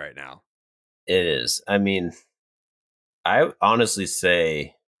dogfight right now. It is. I mean, I honestly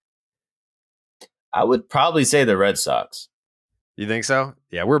say I would probably say the Red Sox. You think so?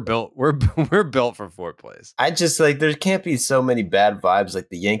 Yeah, we're built for 4th place. I just, like, there can't be so many bad vibes. Like,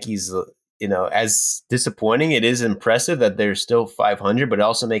 the Yankees, you know, as disappointing, it is impressive that they're still 500, but it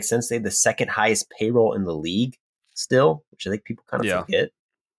also makes sense they have the second highest payroll in the league still, which I think people kind of forget.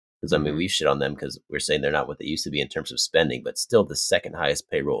 Because, I mean, we shit on them because we're saying they're not what they used to be in terms of spending, but still the second highest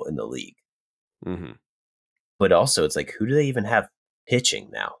payroll in the league. Mm-hmm. But also, it's like, who do they even have pitching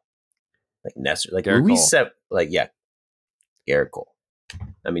now? Like Nestor, like Garrett Luis, Cole. Garrett Cole.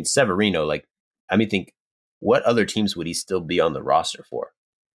 I mean, Severino, like, I mean, think, what other teams would he still be on the roster for?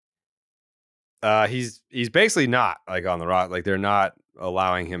 He's basically not like on the roster. Like, they're not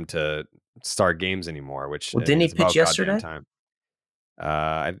allowing him to start games anymore. Which, well, didn't he pitch yesterday? Time.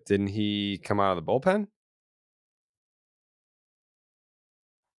 Didn't he come out of the bullpen?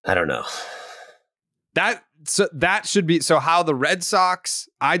 I don't know. That should be so. How the Red Sox?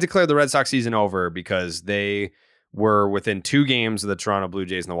 I declared the Red Sox season over because they were within 2 games of the Toronto Blue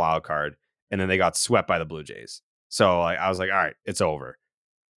Jays in the wild card, and then they got swept by the Blue Jays. So I was like, all right, it's over.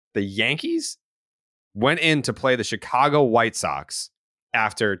 The Yankees went in to play the Chicago White Sox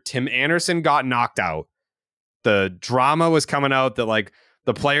after Tim Anderson got knocked out. The drama was coming out that, like,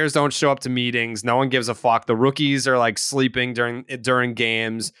 the players don't show up to meetings. No one gives a fuck. The rookies are like sleeping during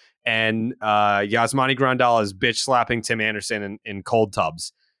games. and Yasmani Grandal is bitch slapping Tim Anderson in cold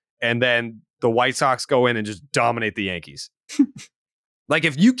tubs. And then the White Sox go in and just dominate the Yankees. Like,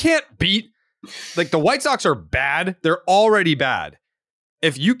 if you can't beat, like, the White Sox are bad. They're already bad.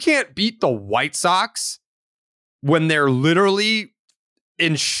 If you can't beat the White Sox when they're literally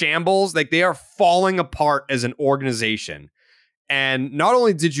in shambles, like they are falling apart as an organization. And not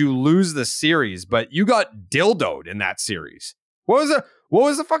only did you lose the series, but you got dildoed in that series. What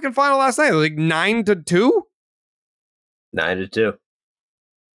was the fucking final last night? Like 9-2? 9-2.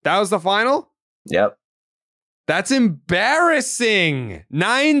 That was the final? Yep. That's embarrassing.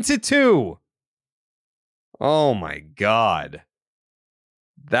 9-2. Oh my God.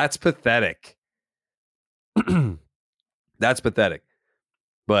 That's pathetic. That's pathetic.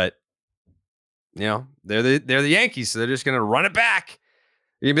 But, you know, they're the Yankees, so they're just going to run it back.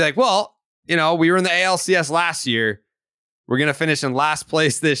 You'd be like, well, you know, we were in the ALCS last year. We're going to finish in last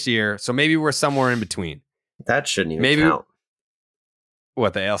place this year, so maybe we're somewhere in between. That shouldn't even count.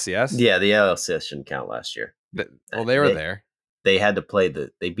 What, the ALCS? Yeah, the ALCS shouldn't count last year. Well, they were there. They had to play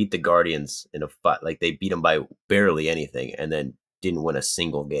they beat the Guardians in a fight. Like, they beat them by barely anything and then didn't win a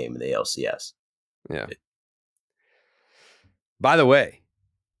single game in the ALCS. Yeah. By the way,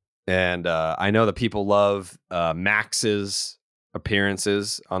 and I know that people love Max's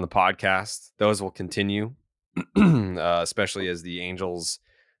appearances on the podcast. Those will continue, especially as the Angels'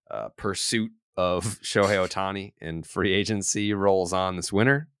 pursuit of Shohei Ohtani and free agency rolls on this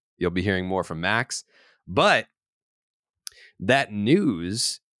winter. You'll be hearing more from Max. But that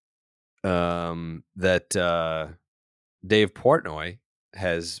news that Dave Portnoy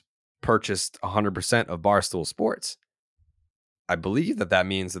has purchased 100% of Barstool Sports, I believe that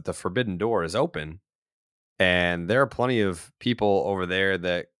means that the forbidden door is open, and there are plenty of people over there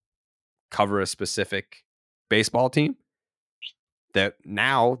that cover a specific baseball team that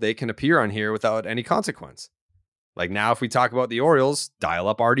now they can appear on here without any consequence. Like, now, if we talk about the Orioles, dial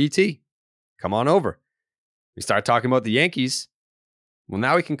up RDT. Come on over. We start talking about the Yankees. Well,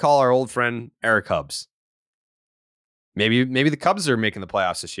 now we can call our old friend Eric Hubbs. Maybe the Cubs are making the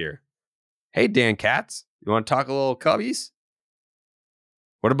playoffs this year. Hey, Dan Katz, you want to talk a little Cubbies?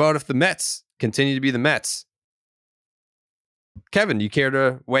 What about if the Mets continue to be the Mets? Kevin, you care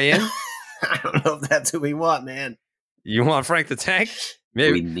to weigh in? I don't know if that's who we want, man. You want Frank the Tank?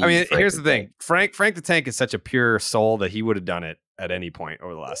 Maybe. I mean, here's the thing. Frank the Tank is such a pure soul that he would have done it at any point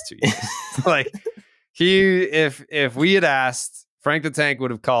over the last 2 years. Like, if we had asked, Frank the Tank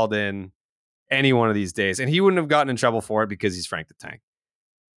would have called in any one of these days, and he wouldn't have gotten in trouble for it because he's Frank the Tank.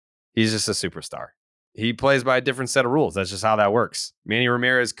 He's just a superstar. He plays by a different set of rules. That's just how that works. Manny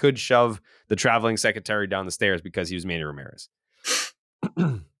Ramirez could shove the traveling secretary down the stairs because he was Manny Ramirez.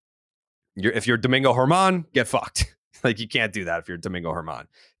 If you're Domingo Germán, get fucked. Like, you can't do that if you're Domingo Germán.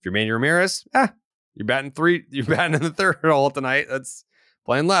 If you're Manny Ramirez, you're batting in the third hole tonight. That's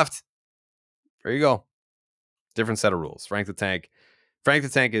playing left. There you go. Different set of rules. Frank the Tank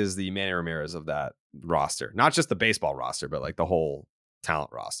is the Manny Ramirez of that roster. Not just the baseball roster, but like the whole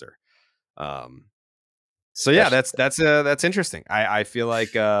talent roster. So yeah, that's interesting. I feel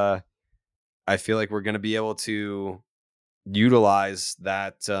like we're going to be able to utilize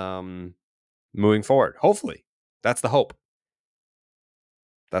that moving forward. Hopefully, that's the hope.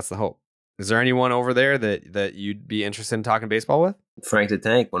 That's the hope. Is there anyone over there that you'd be interested in talking baseball with? Frank the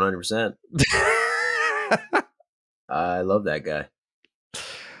Tank, 100%. I love that guy.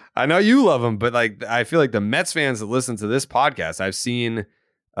 I know you love him, but like, I feel like the Mets fans that listen to this podcast, I've seen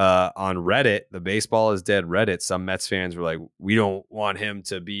on Reddit, the Baseball is Dead Reddit, some Mets fans were like, we don't want him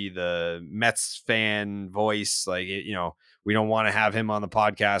to be the Mets fan voice. Like, we don't want to have him on the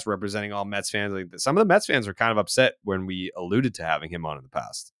podcast representing all Mets fans. Like, some of the Mets fans were kind of upset when we alluded to having him on in the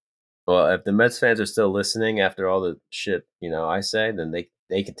past. Well, if the Mets fans are still listening after all the shit, I say, then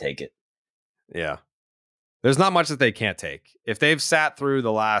they can take it. Yeah. There's not much that they can't take. If they've sat through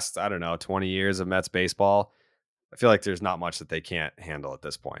the last, 20 years of Mets baseball, I feel like there's not much that they can't handle at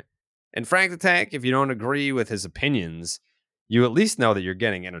this point. And Frank the Tank, if you don't agree with his opinions, you at least know that you're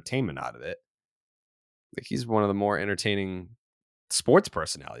getting entertainment out of it. Like, he's one of the more entertaining sports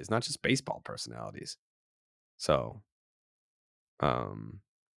personalities, not just baseball personalities. So,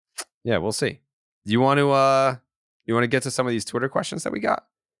 yeah, we'll see. Do you want to get to some of these Twitter questions that we got?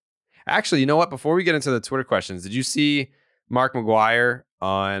 Actually, you know what? Before we get into the Twitter questions, did you see Mark McGwire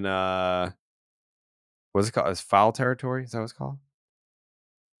on what's it called? Is Foul Territory? Is that what it's called?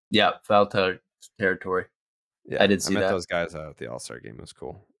 Yeah, Foul Territory. Yeah, I did see I met that. those guys out at the All-Star game. It was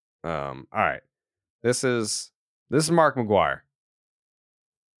cool. All right. This is Mark McGwire.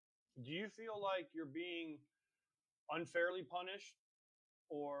 Do you feel like you're being unfairly punished,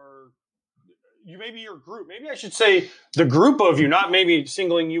 or maybe your group. Maybe I should say the group of you, not maybe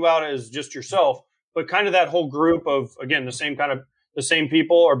singling you out as just yourself, but kind of that whole group of, again, the same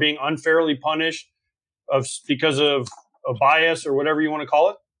people are being unfairly punished because of a bias or whatever you want to call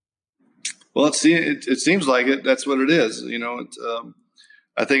it. Well, it seems like it. That's what it is.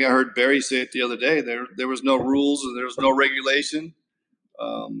 I think I heard Barry say it the other day. There was no rules and there was no regulation.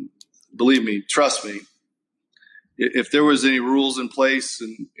 Believe me, trust me. If there was any rules in place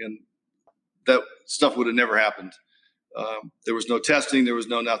and that stuff would have never happened. There was no testing. There was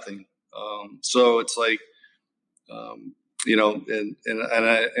no nothing. So it's like, and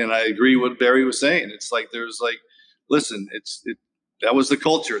I agree with what Barry was saying. It's like there's like, listen, that was the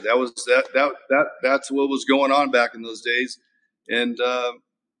culture. That was that's what was going on back in those days, and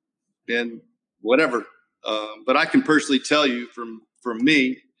whatever. But I can personally tell you from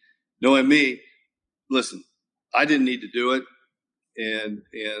me, knowing me, listen, I didn't need to do it, and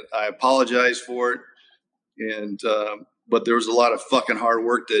I apologize for it. And but there was a lot of fucking hard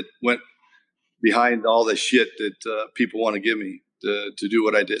work that went behind all the shit that people want to give me to do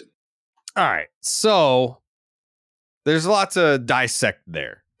what I did. All right, so there's a lot to dissect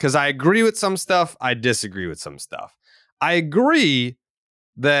there because I agree with some stuff, I disagree with some stuff. I agree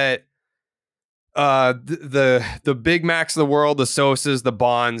that the Big Macs of the world, the Sosas, the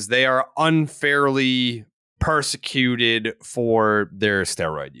Bonds, they are unfairly persecuted for their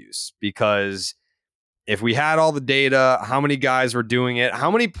steroid use because if we had all the data, how many guys were doing it, how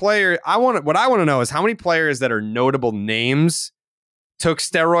many players, what I want to know is how many players that are notable names took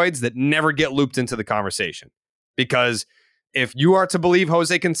steroids that never get looped into the conversation. Because if you are to believe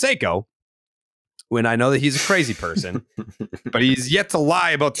Jose Canseco, when I know that he's a crazy person, but he's yet to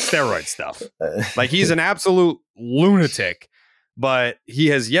lie about the steroid stuff. Like he's an absolute lunatic, but he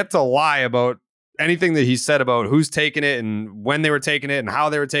has yet to lie about anything that he said about who's taking it and when they were taking it and how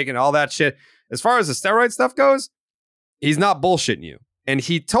they were taking it, all that shit. As far as the steroid stuff goes, he's not bullshitting you. And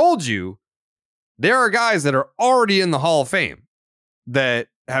he told you there are guys that are already in the Hall of Fame that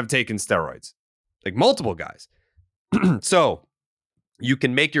have taken steroids, like multiple guys. So you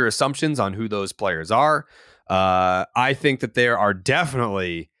can make your assumptions on who those players are. I think that there are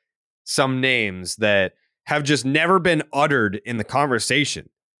definitely some names that have just never been uttered in the conversation.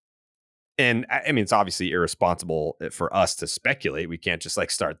 And I mean, it's obviously irresponsible for us to speculate. We can't just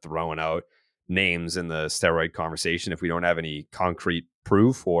like start throwing out names in the steroid conversation if we don't have any concrete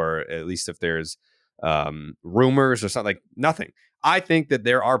proof, or at least if there's rumors or something, like nothing. I think that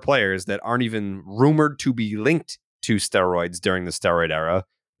there are players that aren't even rumored to be linked to steroids during the steroid era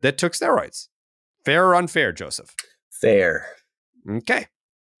that took steroids. Fair or unfair, Joseph? Fair. Okay.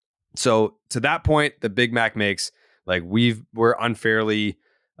 So to that point, the Big Mac makes, like, we're unfairly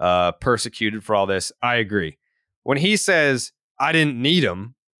persecuted for all this. I agree. When he says, I didn't need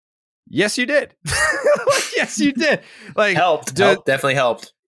him, yes, you did. Yes, you did. Like, definitely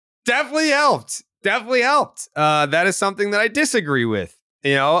helped. Definitely helped. That is something that I disagree with.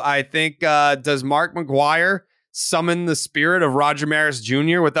 You know, I think, does Mark McGwire summon the spirit of Roger Maris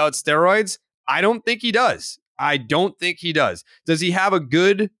Jr. without steroids? I don't think he does. Does he have a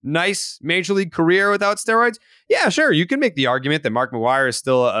good, nice major league career without steroids? Yeah, sure. You can make the argument that Mark McGwire is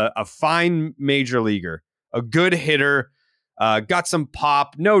still a fine major leaguer, a good hitter, got some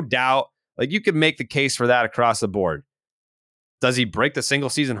pop, no doubt. Like, you could make the case for that across the board. Does he break the single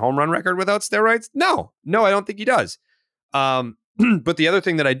season home run record without steroids? No, I don't think he does. But the other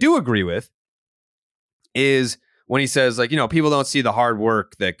thing that I do agree with is when he says, like, you know, people don't see the hard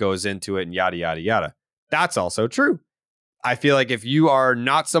work that goes into it and yada, yada, yada. That's also true. I feel like if you are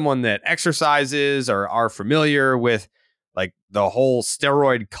not someone that exercises or are familiar with like the whole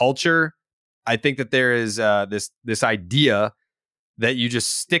steroid culture, I think that there is this idea that you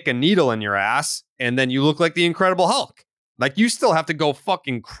just stick a needle in your ass and then you look like the Incredible Hulk. Like, you still have to go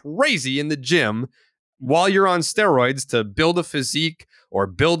fucking crazy in the gym while you're on steroids to build a physique or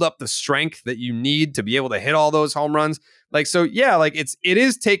build up the strength that you need to be able to hit all those home runs. Like, so yeah, like it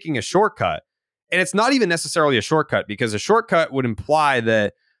is taking a shortcut. And it's not even necessarily a shortcut, because a shortcut would imply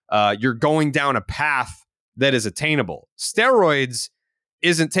that you're going down a path that is attainable. Steroids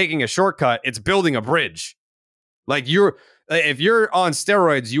isn't taking a shortcut. It's building a bridge. Like, if you're on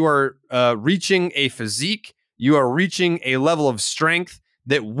steroids, you are reaching a physique. You are reaching a level of strength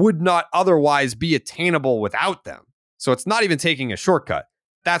that would not otherwise be attainable without them. So it's not even taking a shortcut.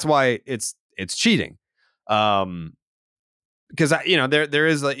 That's why it's cheating. Because there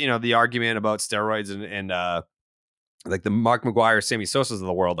is, like, the argument about steroids and like the Mark McGwire, Sammy Sosa's of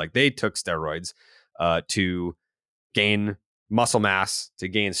the world, like, they took steroids to gain muscle mass, to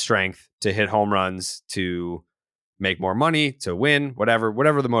gain strength, to hit home runs, to make more money, to win,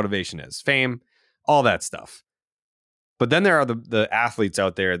 whatever the motivation is, fame, all that stuff. But then there are the athletes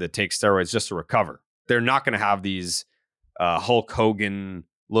out there that take steroids just to recover. They're not going to have these Hulk Hogan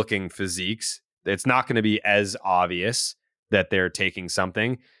looking physiques. It's not going to be as obvious that they're taking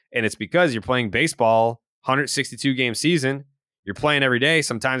something. And it's because you're playing baseball, 162 game season. You're playing every day.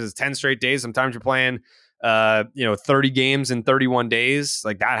 Sometimes it's 10 straight days. Sometimes you're playing, 30 games in 31 days.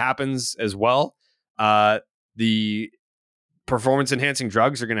 Like that happens as well. The performance enhancing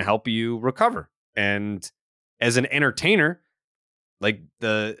drugs are going to help you recover. And as an entertainer, like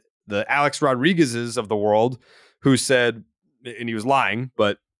the Alex Rodriguez's of the world, who said, and he was lying,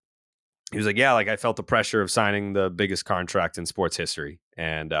 but he was like, yeah, like I felt the pressure of signing the biggest contract in sports history.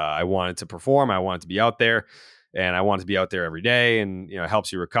 And I wanted to perform. I wanted to be out there, and I wanted to be out there every day, and, it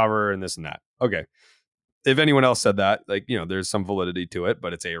helps you recover and this and that. Okay. If anyone else said that, like, there's some validity to it,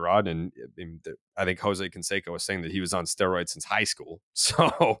 but it's A-Rod. And I think Jose Canseco was saying that he was on steroids since high school.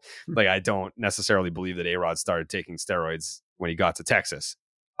 So like, I don't necessarily believe that A-Rod started taking steroids when he got to Texas.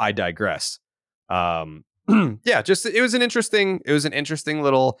 I digress. Yeah, just, it was an interesting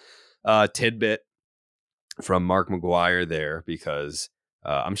little tidbit from Mark McGuire there, because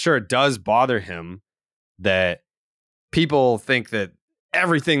I'm sure it does bother him that people think that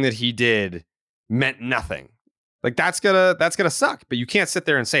everything that he did meant nothing. Like that's gonna suck. But you can't sit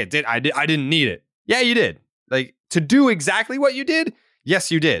there and say I didn't need it. Yeah, you did. Like, to do exactly what you did,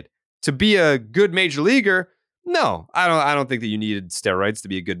 yes, you did. To be a good major leaguer, no, I don't think that you needed steroids to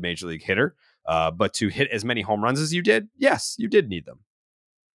be a good major league hitter. But to hit as many home runs as you did, yes, you did need them.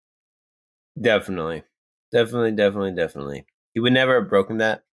 Definitely. He would never have broken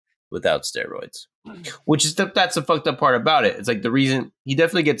that without steroids. Which is that's the fucked up part about it. It's like the reason he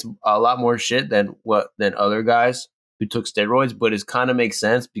definitely gets a lot more shit than other guys who took steroids, but it kind of makes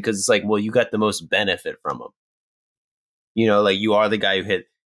sense because it's like, well, you got the most benefit from them. Like you are the guy who hit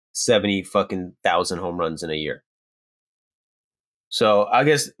 70 fucking thousand home runs in a year. So I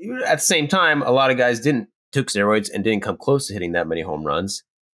guess at the same time, a lot of guys took steroids and didn't come close to hitting that many home runs.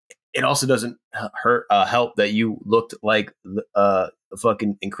 It also doesn't help that you looked like a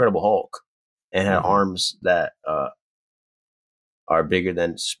fucking Incredible Hulk and had arms that are bigger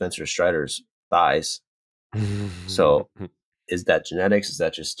than Spencer Strider's thighs. So is that genetics? Is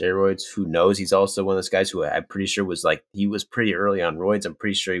that just steroids? Who knows? He's also one of those guys who I'm pretty sure he was pretty early on roids. I'm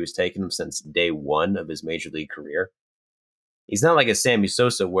pretty sure he was taking them since day one of his major league career. He's not like a Sammy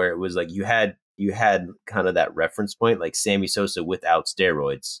Sosa where it was like you had kind of that reference point, like Sammy Sosa without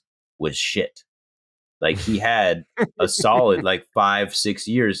steroids was shit. Like he had a solid like 5-6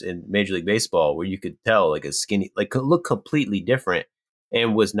 years in Major League Baseball where you could tell like a skinny, like could look completely different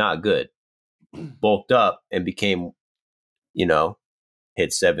and was not good. Bulked up and became,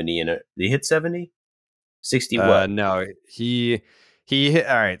 hit 70 did he hit 70? 60 what? No, he hit.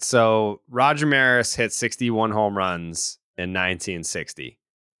 All right. So Roger Maris hit 61 home runs in 1960.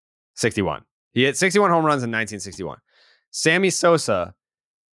 61. He hit 61 home runs in 1961. Sammy Sosa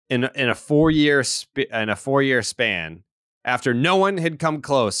in a 4-year span, after no one had come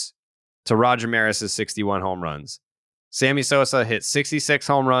close to Roger Maris's 61 home runs, Sammy Sosa hit 66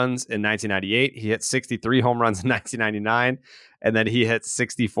 home runs in 1998. He hit 63 home runs in 1999, and then he hit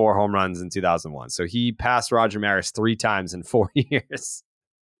 64 home runs in 2001. So he passed Roger Maris 3 times in 4 years.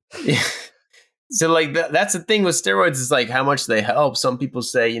 Yeah. So like that's the thing with steroids is like how much they help. Some people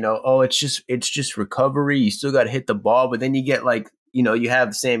say, it's just recovery. You still got to hit the ball, but then you get like, you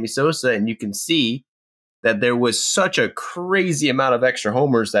have Sammy Sosa and you can see that there was such a crazy amount of extra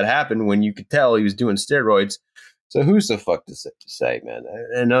homers that happened when you could tell he was doing steroids. So who's the fuck to say, man?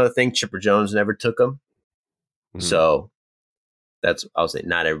 Another thing, Chipper Jones never took them. Mm-hmm. So I'll say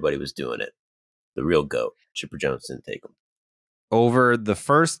not everybody was doing it. The real GOAT, Chipper Jones, didn't take them. Over the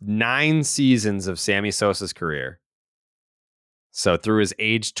first 9 seasons of Sammy Sosa's career, so through his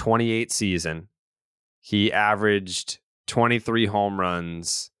age 28 season, he averaged 23 home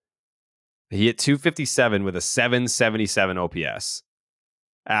runs. He hit 257 with a 777 OPS,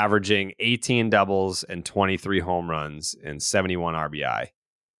 averaging 18 doubles and 23 home runs and 71 RBI.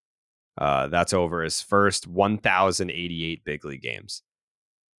 That's over his first 1,088 big league games.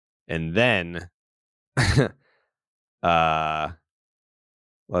 And then,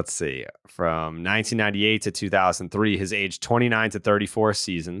 let's see, from 1998 to 2003, his age 29 to 34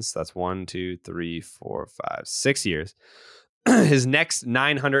 seasons. That's 6 years. His next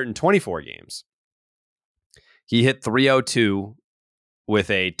 924 games, he hit 302 with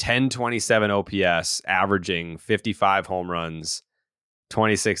a 1027 OPS, averaging 55 home runs,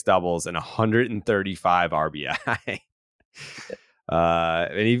 26 doubles, and 135 RBI.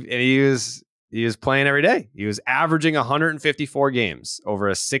 And he was He was playing every day. He was averaging 154 games over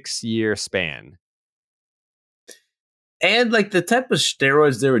a 6-year span. And like the type of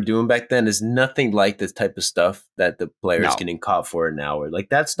steroids they were doing back then is nothing like the type of stuff that the players getting caught for now. Or like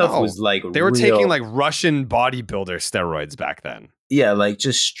that stuff was like they were taking like Russian bodybuilder steroids back then. Yeah, like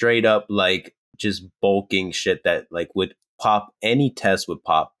just straight up like just bulking shit that like would pop. Any test would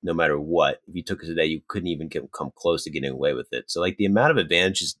pop no matter what. If you took it today, you couldn't even come close to getting away with it. So like the amount of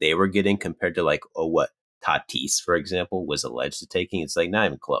advantages they were getting compared to like what Tatis, for example, was alleged to taking, it's like not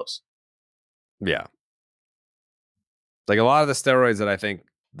even close. Yeah. Like a lot of the steroids that I think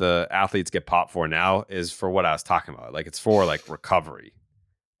the athletes get popped for now is for what I was talking about. Like it's for like recovery.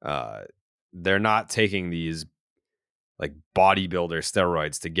 They're not taking these like bodybuilder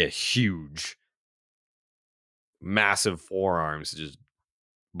steroids to get huge, massive forearms to just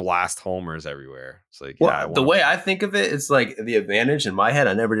blast homers everywhere. It's like, the way I think of it, it's like the advantage in my head.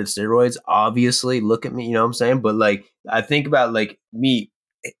 I never did steroids. Obviously, look at me, you know what I'm saying? But like, I think about like me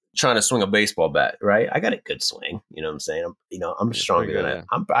trying to swing a baseball bat, right? I got a good swing. You know what I'm saying? I'm stronger than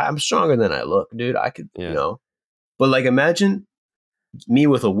I'm stronger than I look, dude. I could, but like, imagine me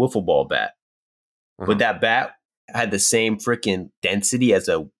with a wiffle ball bat. But that bat had the same freaking density as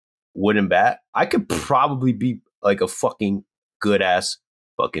a wooden bat. I could probably be like a fucking good ass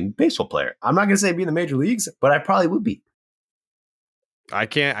fucking baseball player. I'm not gonna say be in the major leagues, but I probably would be. I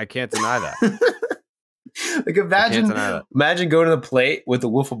can't deny that. Like imagine going to the plate with a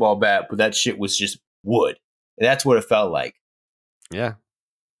wiffle ball bat, but that shit was just wood. And that's what it felt like. Yeah.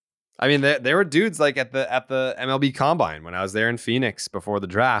 I mean, there were dudes like at the MLB Combine when I was there in Phoenix before the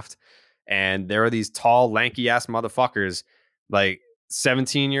draft, and there were these tall, lanky ass motherfuckers, like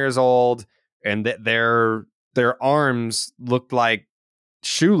 17 years old, and their arms looked like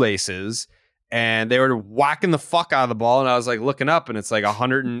shoelaces, and they were whacking the fuck out of the ball, and I was like looking up, and it's like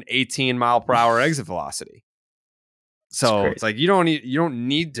 118 mile per hour exit velocity. So it's like you don't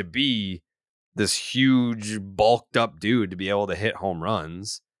need to be this huge bulked up dude to be able to hit home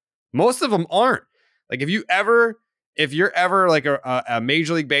runs. Most of them aren't. Like if you're ever like a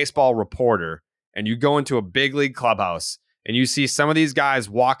Major League Baseball reporter and you go into a big league clubhouse and you see some of these guys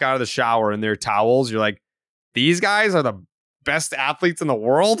walk out of the shower in their towels, you're like, these guys are the best athletes in the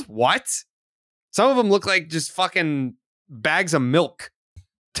world? What? Some of them look like just fucking bags of milk.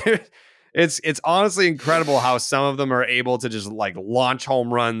 It's honestly incredible how some of them are able to just like launch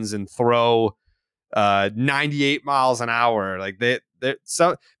home runs and throw 98 miles an hour. Like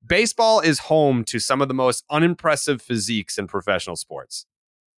so baseball is home to some of the most unimpressive physiques in professional sports.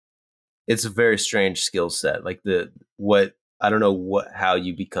 It's a very strange skill set. Like I don't know how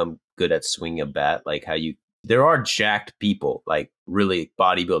you become good at swinging a bat. Like there are jacked people, like really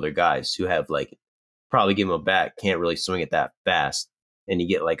bodybuilder guys who have like probably give them a bat, can't really swing it that fast. And you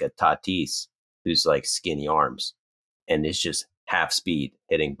get like a Tatis who's like skinny arms and it's just half speed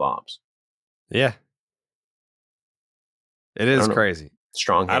hitting bombs. Yeah. It is crazy.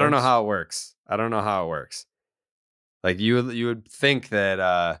 Strong hands. I don't know how it works. Like you would think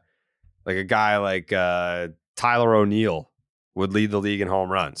that like a guy like Tyler O'Neill would lead the league in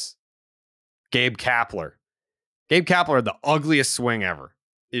home runs. Gabe Kapler had the ugliest swing ever.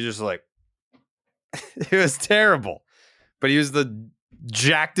 He just like it was terrible. But he was the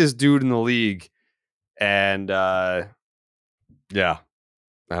jackedest dude in the league. And yeah, I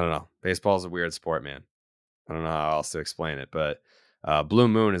don't know. Baseball's a weird sport, man. I don't know how else to explain it, but Blue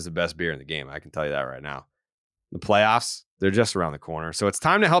Moon is the best beer in the game. I can tell you that right now. The playoffs, they're just around the corner. So it's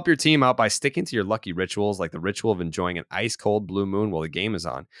time to help your team out by sticking to your lucky rituals, like the ritual of enjoying an ice-cold Blue Moon while the game is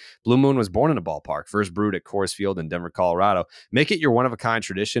on. Blue Moon was born in a ballpark, first brewed at Coors Field in Denver, Colorado. Make it your one-of-a-kind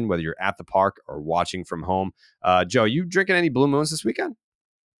tradition, whether you're at the park or watching from home. Joe, you drinking any Blue Moons this weekend?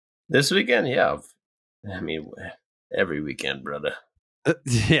 This weekend? Yeah. I mean, every weekend, brother.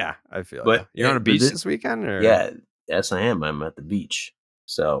 Yeah, I feel it. You're on a beach this weekend? Or? Yeah, yes, I am. I'm at the beach.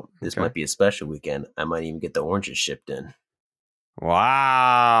 So this might be a special weekend. I might even get the oranges shipped in.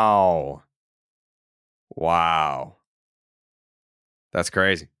 Wow. That's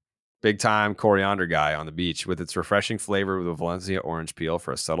crazy. Big time coriander guy on the beach with its refreshing flavor with a Valencia orange peel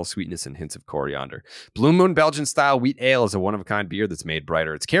for a subtle sweetness and hints of coriander. Blue Moon Belgian style wheat ale is a one-of-a-kind beer that's made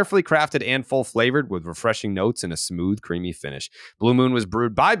brighter. It's carefully crafted and full flavored with refreshing notes and a smooth, creamy finish. Blue Moon was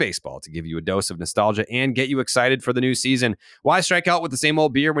brewed by baseball to give you a dose of nostalgia and get you excited for the new season. Why strike out with the same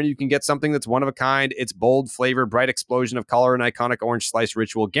old beer when you can get something that's one of a kind? Its bold flavor, bright explosion of color, and iconic orange slice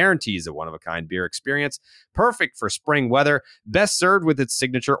ritual guarantees a one-of-a-kind beer experience. Perfect for spring weather. Best served with its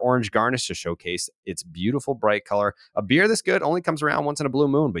signature orange beige garnish to showcase its beautiful bright color. A beer this good only comes around once in a blue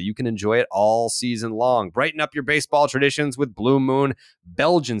moon, but you can enjoy it all season long. Brighten up your baseball traditions with Blue Moon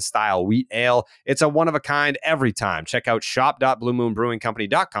Belgian-style wheat ale. It's a one-of-a-kind every time. Check out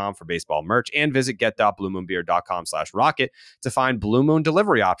shop.bluemoonbrewingcompany.com for baseball merch and visit get.bluemoonbeer.com/rocket to find Blue Moon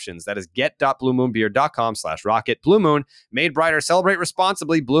delivery options. That is get.bluemoonbeer.com/rocket. Blue Moon, made brighter. Celebrate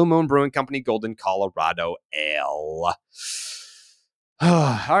responsibly. Blue Moon Brewing Company, Golden, Colorado Ale.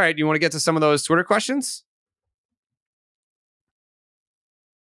 All right. You want to get to some of those Twitter questions?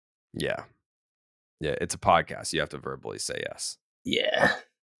 Yeah. Yeah. It's a podcast. You have to verbally say yes. Yeah.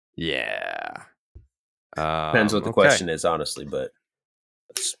 Yeah. Depends what the question is, honestly, but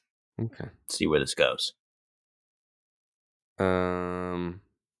let's see where this goes. Okay.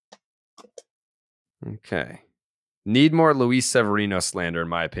 Need more Luis Severino slander, in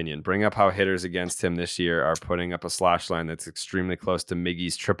my opinion. Bring up how hitters against him this year are putting up a slash line that's extremely close to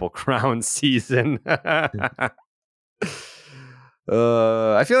Miggy's Triple Crown season. I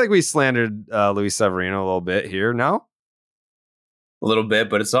feel like we slandered Luis Severino a little bit here, no? A little bit,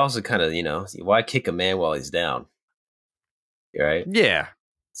 but it's also kind of, why kick a man while he's down? Right? Yeah.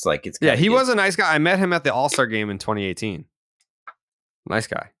 It's like, he was a nice guy. I met him at the All-Star game in 2018. Nice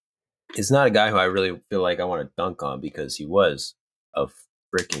guy. It's not a guy who I really feel like I want to dunk on because he was a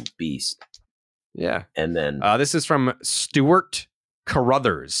freaking beast. Yeah. And then this is from Stuart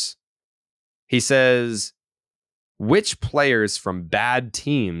Carruthers. He says, which players from bad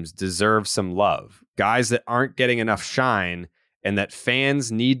teams deserve some love? Guys that aren't getting enough shine and that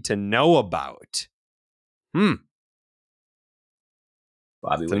fans need to know about. Bobby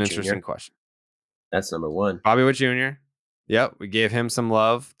That's Witt an Jr. interesting question. That's number one. Bobby Witt Jr. Yep, we gave him some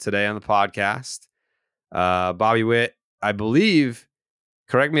love today on the podcast. Bobby Witt, I believe,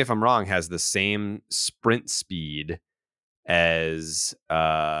 correct me if I'm wrong, has the same sprint speed as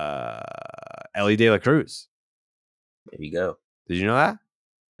Ellie De La Cruz. There you go. Did you know that?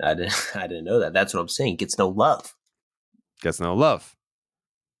 I didn't know that. That's what I'm saying. Gets no love. Gets no love.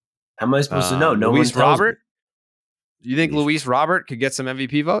 How am I supposed to know? No Luis one tells Robert? me. You think Luis Robert could get some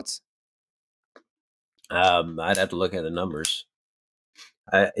MVP votes? I'd have to look at the numbers.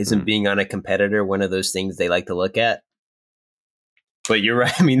 Isn't being on a competitor one of those things they like to look at? But you're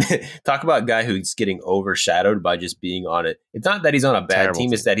right. I mean, talk about a guy who's getting overshadowed by just being on it. It's not that he's on a bad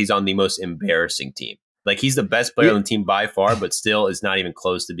team. It's that he's on the most embarrassing team. Like, he's the best player on the team by far, but still is not even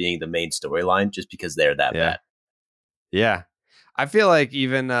close to being the main storyline just because they're that bad. Yeah. I feel like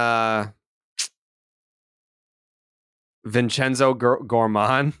even Vincenzo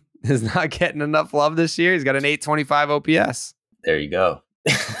Gourmand is not getting enough love this year. He's got an 825 OPS. There you go.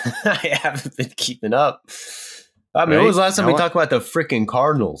 I haven't been keeping up. I mean, when was the last time we talked about the freaking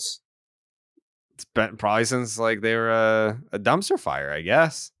Cardinals? It's been probably since like they were a dumpster fire, I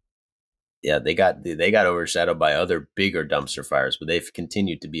guess. Yeah, they got overshadowed by other bigger dumpster fires, but they've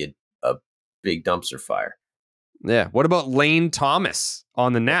continued to be a big dumpster fire. Yeah. What about Lane Thomas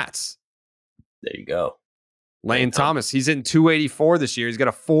on the Nats? There you go. Lane Thomas. He's in 284 this year. He's got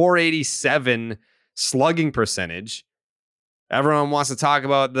a 487 slugging percentage. Everyone wants to talk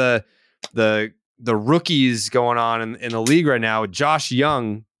about the rookies going on in the league right now. Josh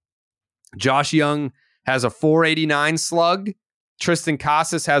Young has a 489 slug. Tristan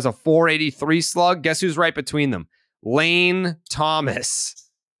Casas has a 483 slug. Guess who's right between them? Lane Thomas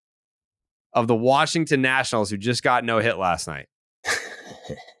of the Washington Nationals, who just got no hit last night.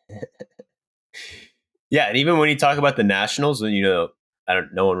 Yeah, and even when you talk about the Nationals, no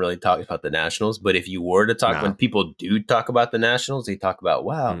one really talks about the Nationals, but if you were to talk, when people do talk about the Nationals, they talk about,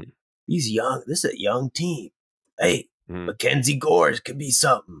 wow, he's young. This is a young team. Hey, Mackenzie Gore could be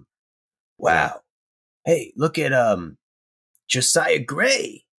something. Wow. Hey, look at Josiah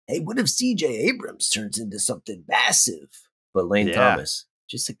Gray. Hey, what if CJ Abrams turns into something massive? But Lane Thomas,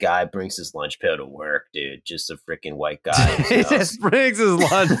 just a guy brings his lunch pail to work, dude. Just a freaking white guy. He just brings his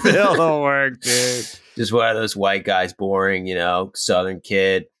lunch pail to work, dude. Just one of those white guys, boring, Southern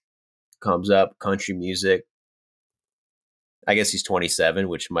kid, comes up, country music. I guess he's 27,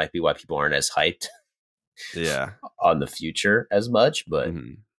 which might be why people aren't as hyped. Yeah, on the future as much, but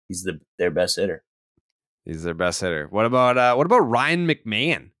he's their best hitter. He's their best hitter. What about Ryan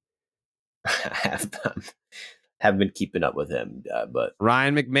McMahon? I haven't been keeping up with him, but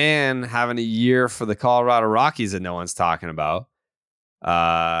Ryan McMahon having a year for the Colorado Rockies that no one's talking about.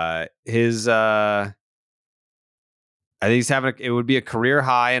 I think he's having it would be a career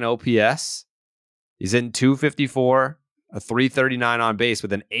high in OPS. He's in 254, a 339 on base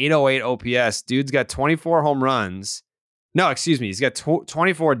with an 808 OPS. Dude's got 24 home runs. No, excuse me. He's got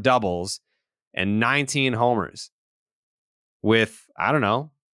 24 doubles and 19 homers with, I don't know,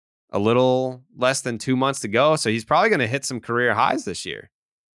 a little less than 2 months to go. So he's probably going to hit some career highs this year.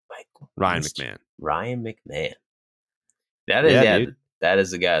 Ryan McMahon. Ryan McMahon. That is, dude. That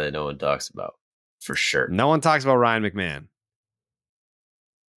is the guy that no one talks about for sure. No one talks about Ryan McMahon.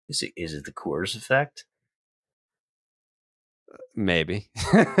 Is it the Coors effect? Maybe.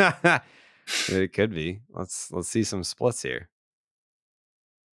 It could be. Let's see some splits here.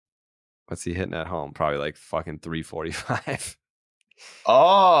 What's he hitting at home? Probably like fucking 345.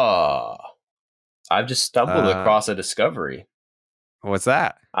 Oh, I've just stumbled across a discovery. What's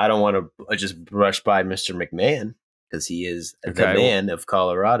that? I don't want to just brush by Mr. McMahon because he is the man of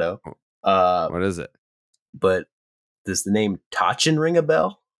Colorado. What is it? But does the name Tachin ring a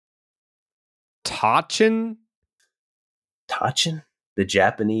bell? Tachin? Tachin? The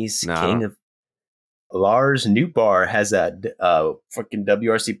Japanese king of Lars Newbar has a fucking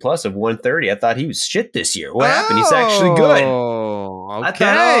WRC plus of 130. I thought he was shit this year. What happened? He's actually good. Okay. I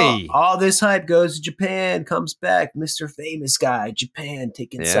thought all this hype goes to Japan, comes back, Mr. Famous guy, Japan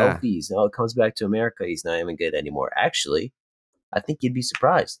taking selfies. No, it comes back to America. He's not even good anymore. Actually, I think you'd be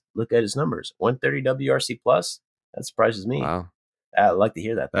surprised. Look at his numbers. 130 WRC plus. That surprises me. Wow. I'd like to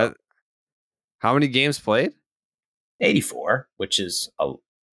hear that. How many games played? 84, which is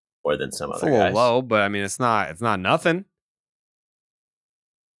more than some other guys. It's a little guys. low, but I mean, it's not nothing.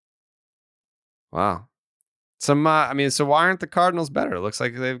 Wow. So why aren't the Cardinals better? It looks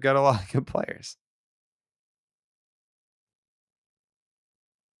like they've got a lot of good players.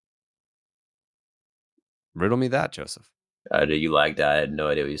 Riddle me that, Joseph. You lagged out. I had no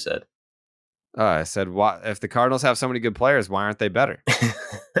idea what you said. I said, if the Cardinals have so many good players, why aren't they better?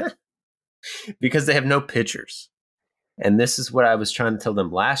 Because they have no pitchers. And this is what I was trying to tell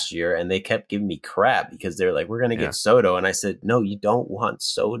them last year, and they kept giving me crap because they're like, we're going to get Soto. And I said, no, you don't want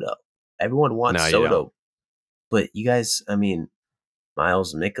Soto. Everyone wants Soto. But you guys,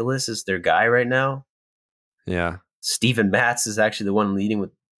 Miles Mikolas is their guy right now. Yeah. Steven Matz is actually the one leading with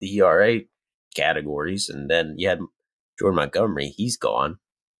the ERA categories. And then you had Jordan Montgomery. He's gone.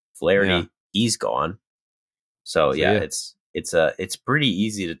 Flaherty, he's gone. So, it's pretty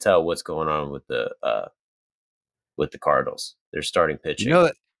easy to tell what's going on with the Cardinals. They're starting pitching. You know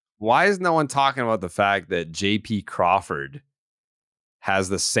that? Why is no one talking about the fact that J.P. Crawford has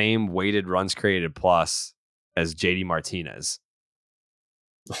the same weighted runs created plus as J.D. Martinez?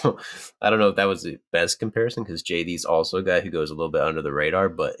 I don't know if that was the best comparison because JD's also a guy who goes a little bit under the radar,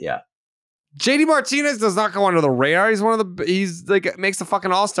 but yeah. J.D. Martinez does not go under the radar. He's like makes the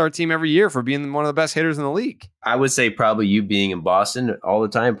fucking all-star team every year for being one of the best hitters in the league. I would say probably you being in Boston all the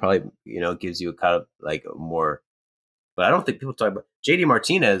time probably, gives you a kind of like more, but I don't think people talk about J.D.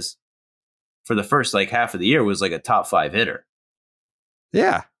 Martinez for the first like half of the year was like a top 5 hitter.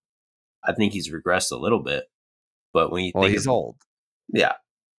 Yeah. I think he's regressed a little bit, but when you think he's old. Yeah.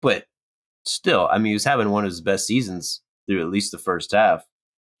 But still, he was having one of his best seasons through at least the first half.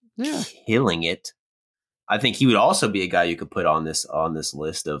 Yeah. Killing it. I think he would also be a guy you could put on this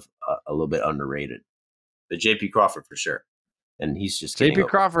list of a little bit underrated. But J.P. Crawford for sure. And he's just J.P.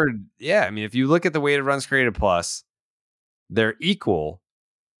 Crawford, if you look at the weighted runs created plus, they're equal,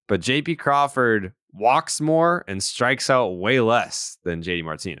 but J.P. Crawford walks more and strikes out way less than J.D.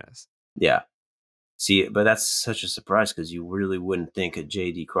 Martinez. Yeah. See, but that's such a surprise because you really wouldn't think of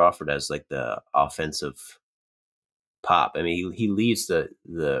J.D. Crawford as like the offensive pop. He leads the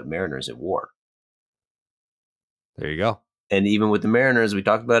Mariners at WAR. There you go. And even with the Mariners, we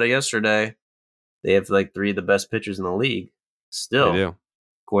talked about it yesterday, they have like 3 of the best pitchers in the league. Still, they do.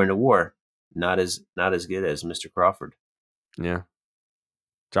 According to WAR, not as good as Mr. Crawford. Yeah.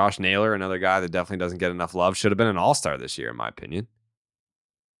 Josh Naylor, another guy that definitely doesn't get enough love, should have been an all-star this year, in my opinion.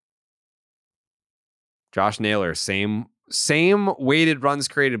 Josh Naylor, same weighted runs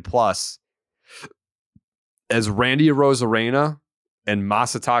created plus as Randy Arozarena and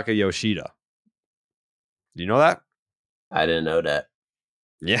Masataka Yoshida. Do you know that? I didn't know that.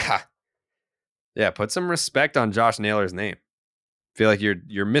 Yeah. Yeah, put some respect on Josh Naylor's name. Feel like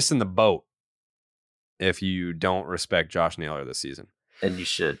you're missing the boat if you don't respect Josh Naylor this season. And you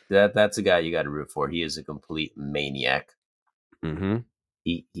should. That's a guy you got to root for. He is a complete maniac. Mm-hmm.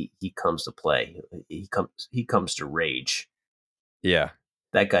 He comes to play. He comes to rage. Yeah.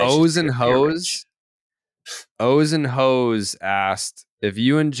 That guy. O's and Hose asked, if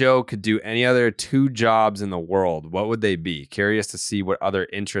you and Joe could do any other 2 jobs in the world, what would they be? Curious to see what other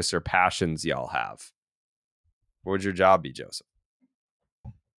interests or passions y'all have. What would your job be, Joseph?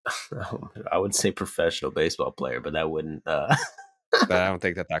 I would say professional baseball player, but that wouldn't. But I don't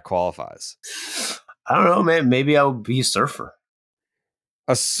think that qualifies. I don't know, man. Maybe I would be a surfer.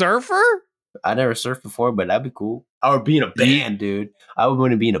 A surfer? I never surfed before, but that'd be cool. Or be in a band, dude. I would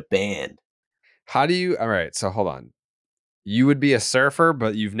want to be in a band. How do you? All right, so hold on. You would be a surfer,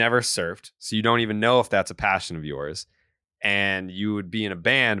 but you've never surfed, so you don't even know if that's a passion of yours. And you would be in a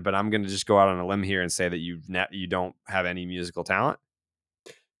band, but I'm going to just go out on a limb here and say that you don't have any musical talent.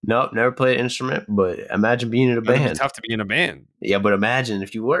 Nope, never played an instrument, but imagine being in a band. It'd be tough to be in a band. Yeah, but imagine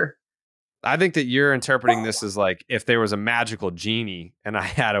if you were. I think that you're interpreting this as like if there was a magical genie and I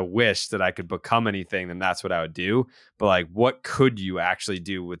had a wish that I could become anything, then that's what I would do. But like, what could you actually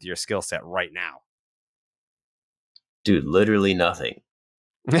do with your skill set right now? Dude, literally nothing.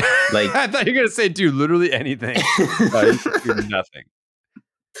 Like I thought you were gonna say, dude, literally anything. You could do nothing.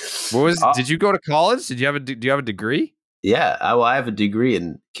 What was? Did you go to college? Do you have a degree? Yeah, I have a degree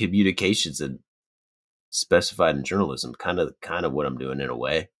in communications and specified in journalism. Kind of what I'm doing in a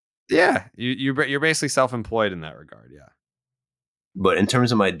way. Yeah, you're basically self-employed in that regard. Yeah. But in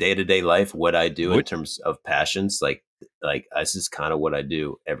terms of my day-to-day life, what I do in terms of passions, like this is kind of what I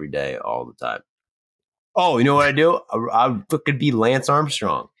do every day, all the time. Oh, you know what I do? I fucking be Lance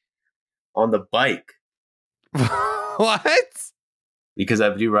Armstrong on the bike. What? Because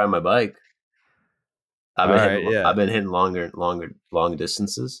I do ride my bike. I've been hitting long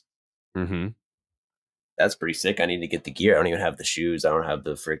distances. Mm-hmm. That's pretty sick. I need to get the gear. I don't even have the shoes. I don't have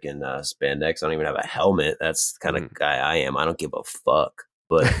the freaking spandex. I don't even have a helmet. That's the kind of guy I am. I don't give a fuck.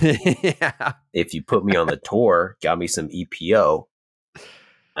 But if you put me on the tour, got me some EPO,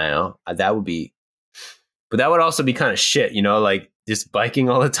 I know that would be. But that would also be kind of shit, you know, like just biking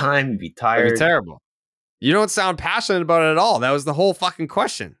all the time. You'd be tired. It'd be terrible. You don't sound passionate about it at all. That was the whole fucking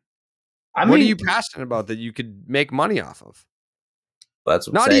question. What are you passionate about that you could make money off of? That's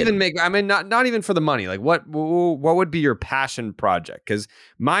what not even make. I mean, not even for the money. Like, what would be your passion project? Because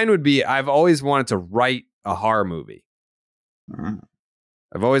mine would be. I've always wanted to write a horror movie. Mm-hmm.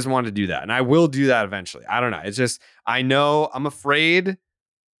 I've always wanted to do that, and I will do that eventually. I don't know. It's just I know I'm afraid.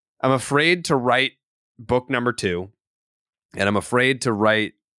 I'm afraid to write book number 2, and I'm afraid to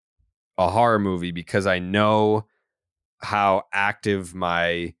write a horror movie because I know how active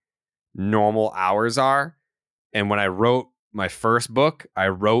my normal hours are. And when I wrote my first book, I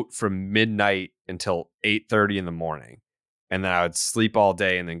wrote from midnight until 8:30 in the morning. And then I would sleep all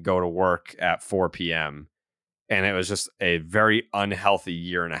day and then go to work at 4 p.m. And it was just a very unhealthy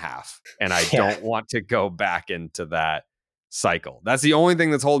year and a half. And I don't want to go back into that cycle. That's the only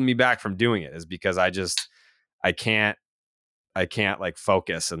thing that's holding me back from doing it, is because I can't like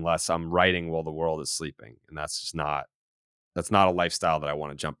focus unless I'm writing while the world is sleeping. And that's not a lifestyle that I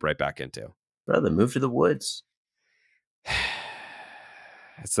want to jump right back into. Brother, move to the woods.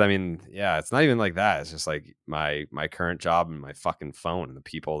 It's not even like that. It's just like my current job and my fucking phone and the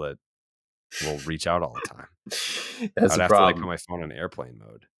people that will reach out all the time. That's I'd a have problem. to like put my phone on airplane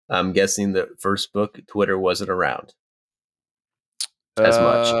mode. I'm guessing the first book, Twitter wasn't around.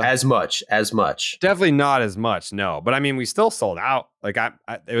 As much. Definitely not as much, no. But I mean, we still sold out. Like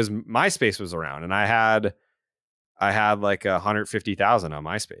it was MySpace was around, and I had like 150,000 on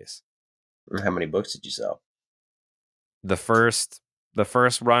MySpace. How many books did you sell? The first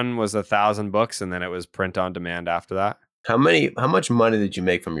run was 1,000 books, and then it was print on demand after that. How much money did you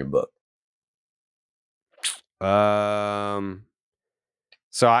make from your book?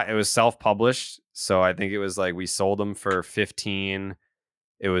 So it was self-published. So I think it was like we sold them for 15.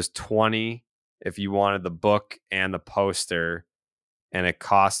 It was 20 if you wanted the book and the poster, and it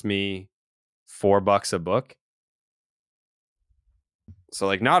cost me $4 a book. So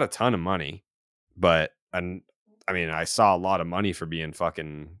like not a ton of money, but I mean, I saw a lot of money for being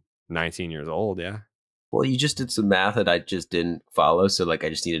fucking 19 years old. Yeah. Well, you just did some math that I just didn't follow. So like, I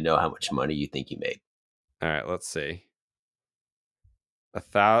just need to know how much money you think you made. All right, let's see.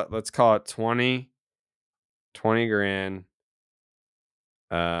 Let's call it 20 grand.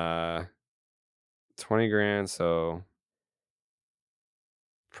 20 grand. So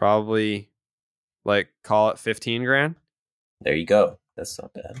probably like call it 15 grand. There you go. That's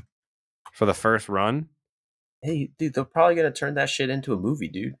not bad. For the first run. Hey, dude, they're probably going to turn that shit into a movie,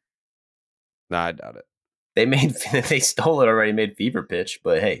 dude. Nah, I doubt it. They stole it already, made Fever Pitch,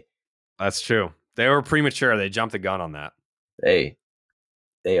 but hey. That's true. They were premature. They jumped the gun on that. Hey,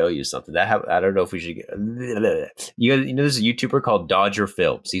 they owe you something. I don't know if we should get. You know, there's a YouTuber called Dodger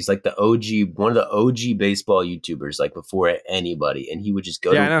Films. He's like the OG, one of the OG baseball YouTubers, like before anybody. And he would just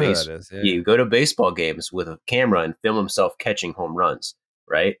go to go to baseball games with a camera and film himself catching home runs.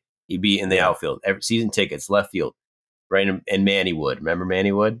 Right? He'd be in the outfield, season tickets, left field, right? And Manny Wood, remember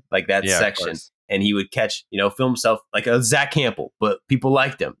Manny Wood, like that section. And he would catch, film himself like a Zach Campbell, but people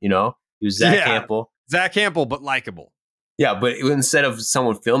liked him. He was Zach Campbell. Zach Campbell, but likable. Yeah, but instead of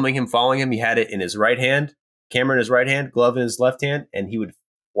someone filming him, following him, he had it in his right hand, camera in his right hand, glove in his left hand, and you would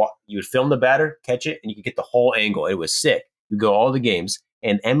film the batter, catch it, and you could get the whole angle. It was sick. You go all the games,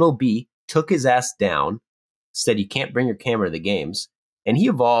 and MLB took his ass down, said you can't bring your camera to the games, and he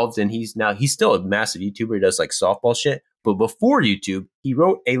evolved, and he's still a massive YouTuber. He does like softball shit, but before YouTube, he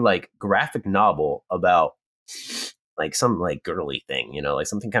wrote a like graphic novel about like some like girly thing, like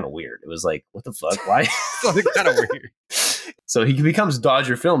something kind of weird. It was like, what the fuck? Why? Something kind of weird. So he becomes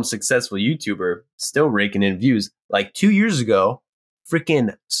Dodger Films' successful YouTuber, still raking in views. Like 2 years ago,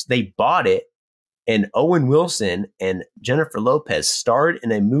 freaking they bought it, and Owen Wilson and Jennifer Lopez starred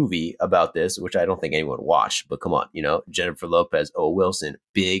in a movie about this, which I don't think anyone watched. But come on, Jennifer Lopez, Owen Wilson,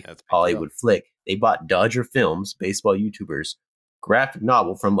 big Hollywood flick. They bought Dodger Films, baseball YouTubers, graphic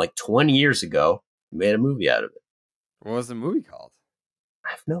novel from like 20 years ago, made a movie out of it. What was the movie called? I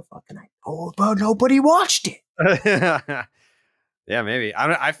have no fucking idea. Oh, but nobody watched it. Yeah, maybe.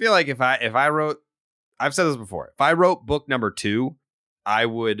 I feel like if I wrote, I've said this before, if I wrote book number 2, I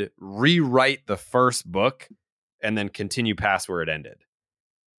would rewrite the first book and then continue past where it ended.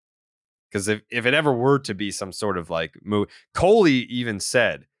 Because if it ever were to be some sort of like movie, Coley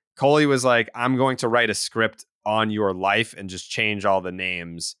was like, I'm going to write a script on your life and just change all the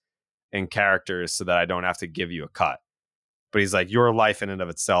names and characters so that I don't have to give you a cut. But he's like, your life in and of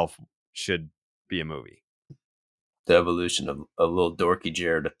itself should be a movie. The evolution of a little dorky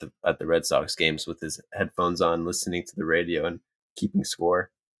Jared at the Red Sox games with his headphones on, listening to the radio and keeping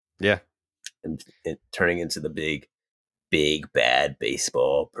score. Yeah. And turning into the big bad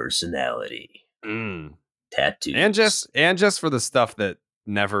baseball personality. Tattoos. And just for the stuff that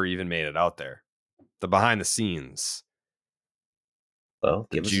never even made it out there. The behind the scenes. Well,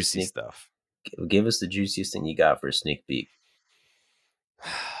 give us juicy stuff. Give us the juiciest thing you got for a sneak peek.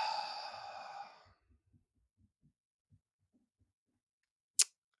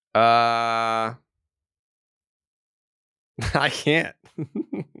 I can't.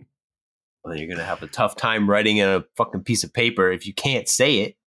 Well, you're gonna have a tough time writing in a fucking piece of paper if you can't say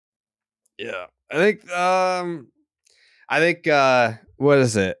it. Yeah, I think. What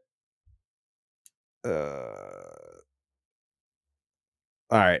is it? All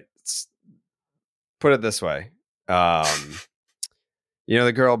right. Let's put it this way. You know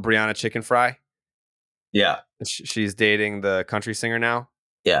the girl Brianna Chicken Fry? Yeah. She's dating the country singer now.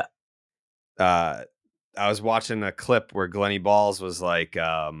 Yeah. I was watching a clip where Glenny Balls was like,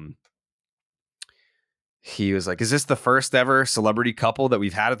 he was like, is this the first ever celebrity couple that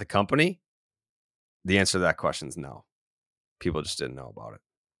we've had at the company? The answer to that question is no. People just didn't know about it.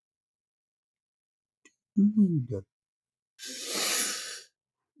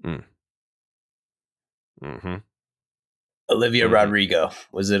 Mm-hmm. Olivia Rodrigo.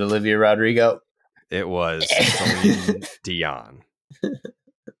 Was it Olivia Rodrigo? It was Celine Dion.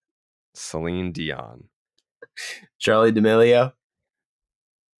 Celine Dion. Charlie D'Amelio?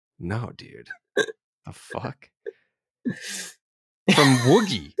 No, dude. The fuck? From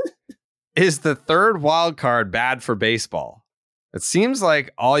Woogie. Is the third wild card bad for baseball? It seems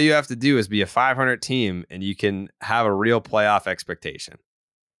like all you have to do is be a 500 team and you can have a real playoff expectation.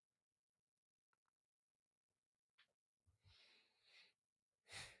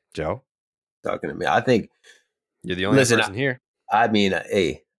 Joe? Talking to me. I think you're the only person here. I mean,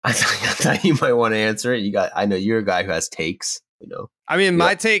 hey, I thought you might want to answer it. I know you're a guy who has takes, I mean,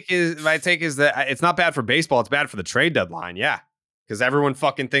 my take is that it's not bad for baseball. It's bad for the trade deadline. Yeah. Because everyone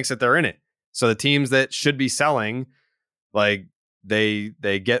fucking thinks that they're in it. So the teams that should be selling, like they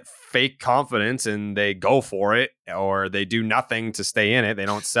get fake confidence and they go for it, or they do nothing to stay in it. They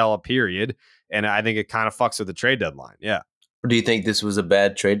don't sell a period. And I think it kind of fucks with the trade deadline. Yeah. Do you think this was a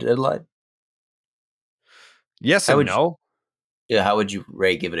bad trade deadline? Yes and no. Yeah, how would you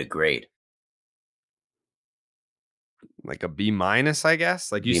give it a grade? Like a B-, I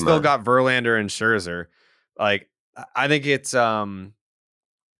guess. Like you still got Verlander and Scherzer. Like I think it's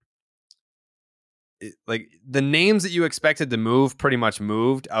like the names that you expected to move pretty much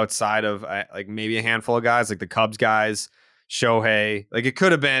moved outside of like maybe a handful of guys, like the Cubs guys, Shohei. Like it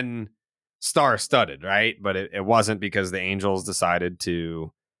could have been star-studded, right? But it wasn't, because the Angels decided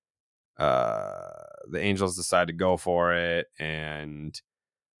to go for it, and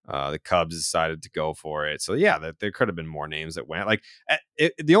the Cubs decided to go for it. So yeah, there could have been more names that went. Like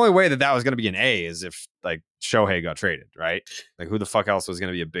the only way that was going to be an A is if like Shohei got traded, right? Like who the fuck else was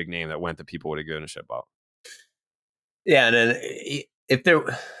going to be a big name that went that people would have given a shit about? Yeah, and then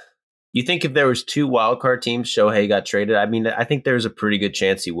you think if there was 2 wildcard teams, Shohei got traded? I mean, I think there's a pretty good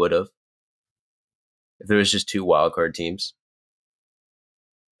chance he would have. If there was just 2 wildcard teams.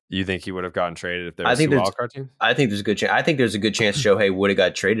 You think he would have gotten traded if there I was think two there's, wildcard teams? I think there's a good chance. I think there's a good chance Shohei would have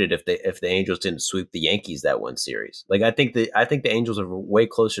got traded if the Angels didn't sweep the Yankees that one series. Like I think the Angels are way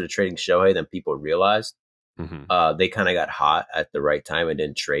closer to trading Shohei than people realized. Mm-hmm. They kind of got hot at the right time and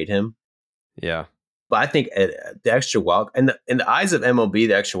didn't trade him. Yeah. But I think the extra wild in the eyes of MLB,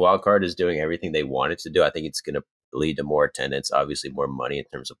 the extra wild card is doing everything they want it to do. I think it's going to lead to more attendance, obviously more money in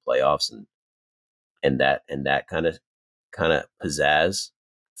terms of playoffs and that kind of pizzazz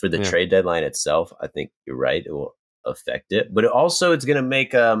for the trade deadline itself. I think you're right; it will affect it, but it's going to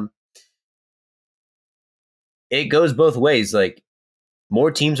make it goes both ways. Like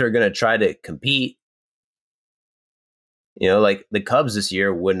more teams are going to try to compete. You know, like the Cubs this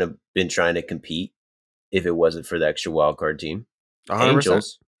year wouldn't have been trying to compete if it wasn't for the extra wild card team.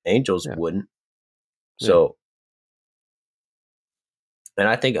 100%. Angels wouldn't. So, and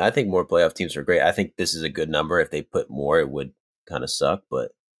I think more playoff teams are great. I think this is a good number. If they put more, it would kind of suck,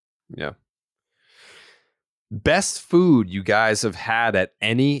 but yeah. Best food you guys have had at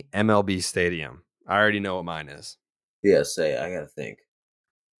any MLB stadium? I already know what mine is. Yeah, I gotta think.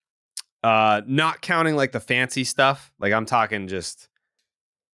 Not counting like the fancy stuff. Like I'm talking just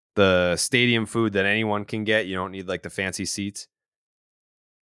the stadium food that anyone can get. You don't need like the fancy seats.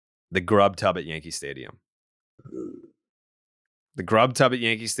 The grub tub at Yankee Stadium. The grub tub at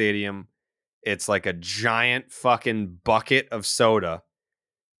Yankee Stadium. It's like a giant fucking bucket of soda.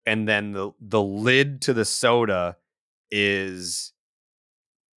 And then the lid to the soda is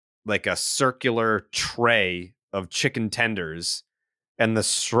like a circular tray of chicken tenders. And the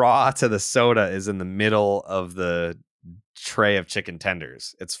straw to the soda is in the middle of the tray of chicken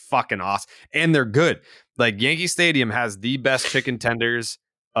tenders. It's fucking awesome. And they're good. Like Yankee Stadium has the best chicken tenders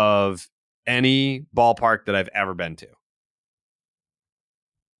of any ballpark that I've ever been to.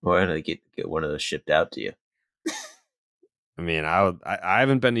 Why don't I get one of those shipped out to you? I mean, I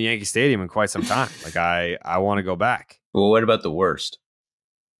haven't been to Yankee Stadium in quite some time. Like I want to go back. Well, what about the worst?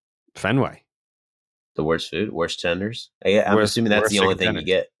 Fenway. The worst food, worst tenders. I'm assuming that's the only thing you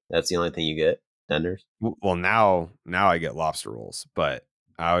get. That's the only thing you get, tenders. Well, now I get lobster rolls, but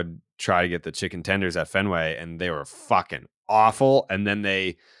I would try to get the chicken tenders at Fenway, and they were fucking awful. And then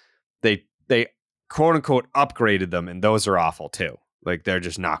they quote unquote upgraded them, and those are awful too. Like they're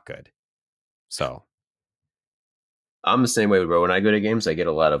just not good. So I'm the same way, bro. When I go to games, I get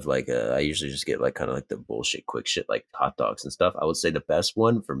a lot of like, I usually just get like kind of like the bullshit quick shit, like hot dogs and stuff. I would say the best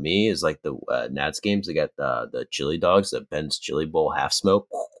one for me is like the Nats games. They got the chili dogs, the Ben's Chili Bowl half smoke.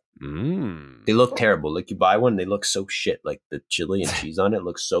 They look terrible. Like you buy one, they look so shit. Like the chili and cheese on it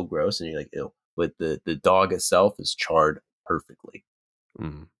looks so gross, and you're like, ew. But the dog itself is charred perfectly.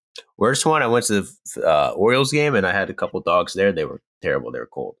 Worst one, I went to the Orioles game, and I had a couple dogs there. They were terrible. They were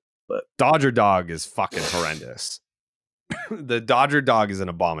cold. But Dodger dog is fucking horrendous. The Dodger dog is an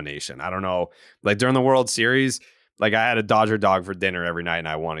abomination. I don't know. Like during the World Series, like I had a Dodger dog for dinner every night, and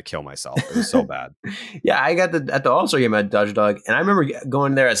I want to kill myself. It was so bad. Yeah, I got at the All-Star game, I had Dodger dog, and I remember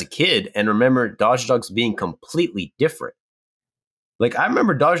going there as a kid and remember Dodger dogs being completely different. Like I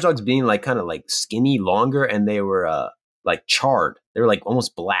remember Dodger dogs being like kind of like skinny, longer, and they were like charred. They were like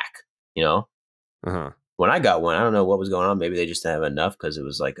almost black, you know. When I got one, I don't know what was going on. Maybe they just didn't have enough because it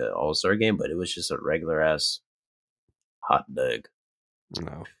was like an All-Star game, but it was just a regular ass hot dog.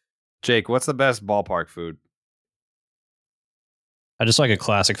 No. Jake, what's the best ballpark food? I just like a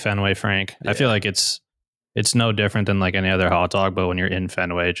classic Fenway Frank. I feel like it's no different than like any other hot dog, but when you're in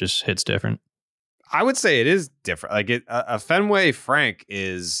Fenway, it just hits different. I would say it is different. Like a Fenway Frank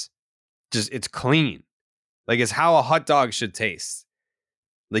is just, it's clean. Like it's how a hot dog should taste.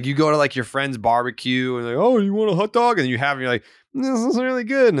 Like you go to like your friend's barbecue and like, oh, you want a hot dog? And you have it, you're like, this is really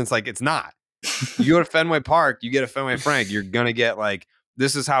good. And it's like, it's not. You go to Fenway Park, you get a Fenway Frank, you're going to get like,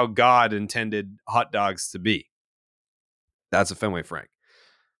 this is how God intended hot dogs to be. That's a Fenway Frank.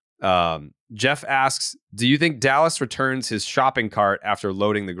 Jeff asks, do you think Dallas returns his shopping cart after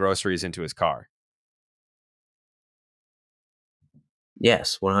loading the groceries into his car?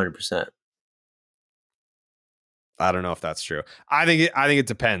 Yes, 100%. I don't know if that's true. I think it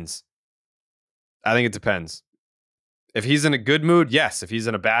depends. I think it depends. If he's in a good mood, yes. If he's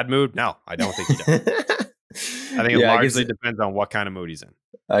in a bad mood, no, I don't think he does. I think it largely depends on what kind of mood he's in.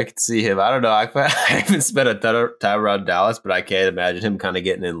 I could see him. I don't know. I haven't spent a ton of time around Dallas, but I can't imagine him kind of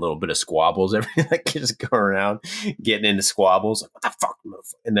getting in a little bit of squabbles. Like just going around getting into squabbles. Like, what the fuck?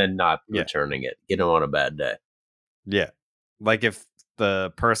 And then not returning it. Getting on a bad day. Yeah. Like if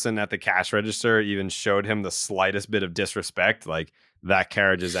the person at the cash register even showed him the slightest bit of disrespect, like that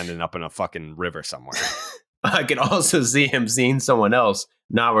carriage is ending up in a fucking river somewhere. I could also see him seeing someone else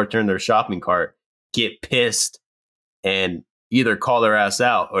not return their shopping cart, get pissed, and either call their ass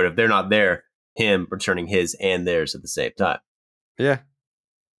out, or if they're not there, him returning his and theirs at the same time. Yeah.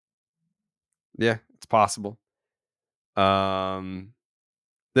 Yeah, it's possible.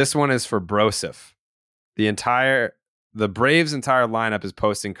 This one is for Broseph. The Braves' entire lineup is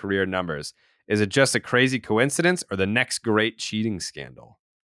posting career numbers. Is it just a crazy coincidence or the next great cheating scandal?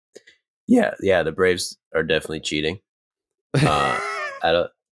 Yeah, the Braves are definitely cheating. I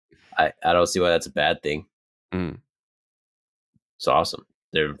don't see why that's a bad thing. It's awesome.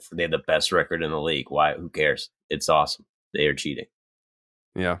 They have the best record in the league. Why? Who cares? It's awesome. They are cheating.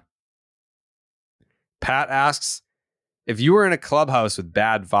 Yeah. Pat asks, if you were in a clubhouse with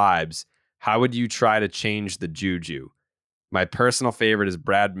bad vibes, how would you try to change the juju? My personal favorite is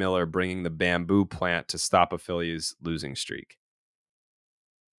Brad Miller bringing the bamboo plant to stop a Phillies losing streak.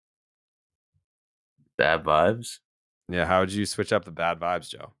 Bad vibes? Yeah, how would you switch up the bad vibes,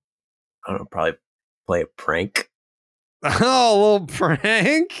 Joe? I don't know, probably play a prank. Oh, a little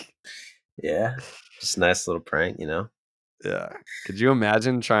prank? Yeah, just a nice little prank, you know? Yeah. Could you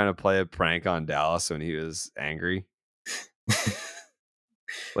imagine trying to play a prank on Dallas when he was angry?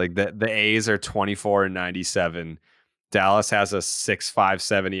 Like the A's are 24-97. Dallas has a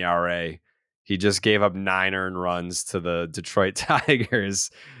 6.57 ERA. He just gave up 9 earned runs to the Detroit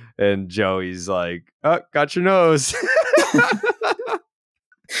Tigers. And Joey's like, oh, got your nose.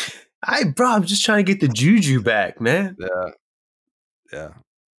 I'm just trying to get the juju back, man. Yeah.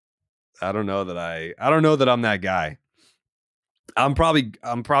 I don't know that I'm that guy. I'm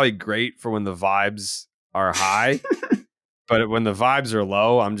probably great for when the vibes are high. But when the vibes are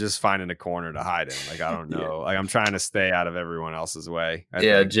low, I'm just finding a corner to hide in. Like, I don't know. Like, I'm trying to stay out of everyone else's way. I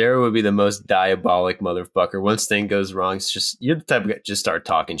think. Jared would be the most diabolic motherfucker. Once thing goes wrong, it's just, you're the type of guy just start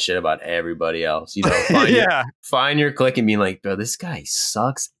talking shit about everybody else. You know, find your clique and being like, bro, this guy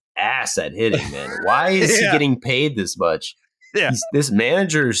sucks ass at hitting, man. Why is he getting paid this much? Yeah. This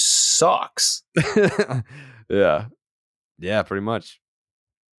manager sucks. Yeah. Yeah, pretty much.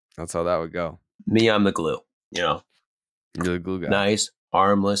 That's how that would go. Me, I'm the glue, you know. You're the glue guy. Nice,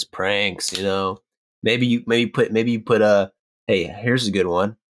 harmless pranks, you know. Maybe you put a, hey, here's a good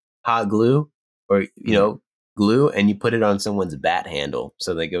one, hot glue, or you know, glue, and you put it on someone's bat handle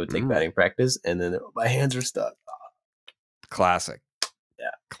so they go take batting practice, and then my hands are stuck. Classic.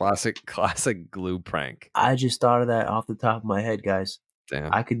 Yeah, classic glue prank. I just thought of that off the top of my head, guys.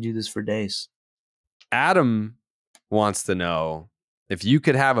 Damn, I could do this for days. Adam wants to know if you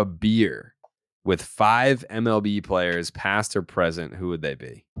could have a beer with 5 MLB players, past or present, who would they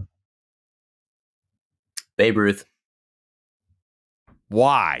be? Babe Ruth.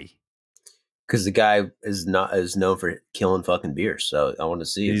 Why? Because the guy is known for killing fucking beers. So I want to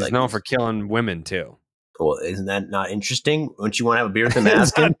see. He's known for killing women too. Well, isn't that not interesting? Don't you want to have a beer with him?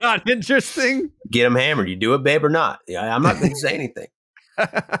 Asking? Not interesting. Get him hammered. You do it, babe, or not? Yeah, I'm not going to say anything.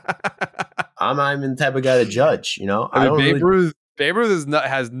 I'm not even the type of guy to judge. You know, Babe Ruth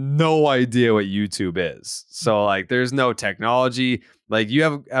has no idea what YouTube is. So like, there's no technology. Like, you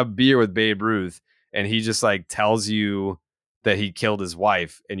have a beer with Babe Ruth, and he just like tells you that he killed his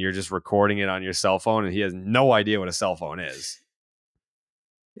wife, and you're just recording it on your cell phone, and he has no idea what a cell phone is.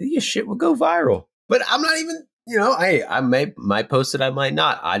 Your shit will go viral. But I'm not even, you know, I might post it, I might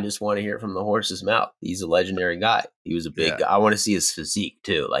not. I just want to hear it from the horse's mouth. He's a legendary guy. He was a big guy. I want to see his physique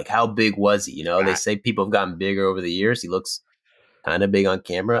too. Like, how big was he? You know, they say people have gotten bigger over the years. He looks kind of big on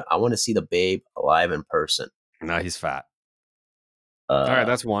camera. I want to see the Babe alive in person. No, he's fat. All right,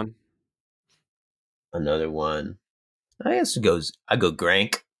 that's one. Another one. I guess I go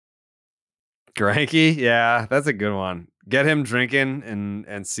Grank. Granky? Yeah, that's a good one. Get him drinking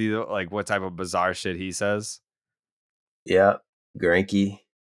and see like what type of bizarre shit he says. Yeah, Granky.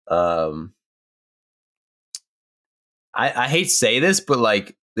 I hate to say this, but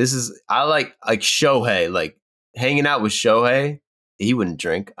like, I like Shohei, like hanging out with Shohei. He wouldn't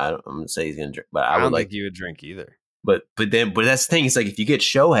drink. I'm gonna say he's gonna drink, but I don't would think he would drink either. But that's the thing. It's like, if you get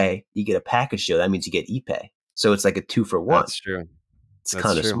Shohei, you get a package deal. That means you get Ippei. So it's like a 2-for-1. That's true. It's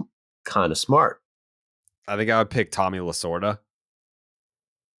kind of smart. I think I would pick Tommy Lasorda.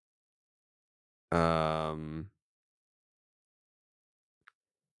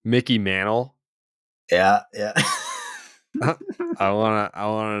 Mickey Mantle. Yeah. I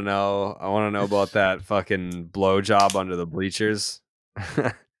wanna know about that fucking blowjob under the bleachers.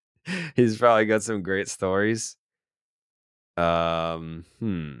 He's probably got some great stories.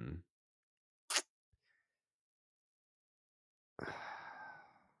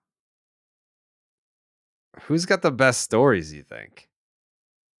 Who's got the best stories, you think?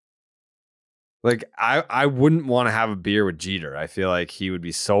 Like, I wouldn't want to have a beer with Jeter. I feel like he would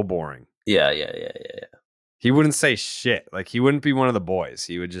be so boring. Yeah. He wouldn't say shit. Like, he wouldn't be one of the boys.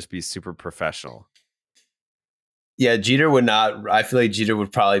 He would just be super professional. Yeah, Jeter would not. I feel like Jeter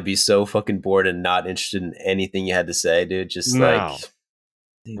would probably be so fucking bored and not interested in anything you had to say, dude. Just No. like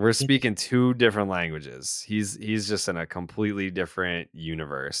We're speaking two different languages. He's just in a completely different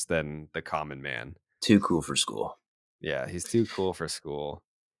universe than the common man. Too cool for school. Yeah, he's too cool for school.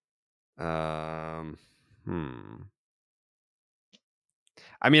 I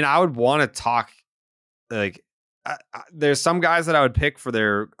mean, I would want to talk, like, there's some guys that I would pick for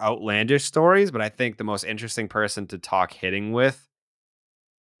their outlandish stories, but I think the most interesting person to talk hitting with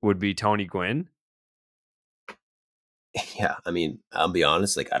would be Tony Gwynn. Yeah, I mean, I'll be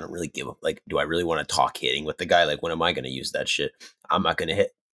honest. Like, I don't really give up. Like, do I really want to talk hitting with the guy? Like, when am I going to use that shit? I'm not going to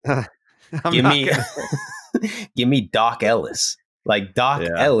hit. Give me Doc Ellis. Like, Doc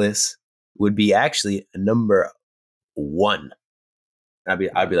Ellis would be actually number one. I'd be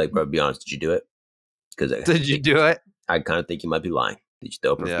like, bro, be honest. Did you do it? Because did you do it? I kind of think you might be lying. Did you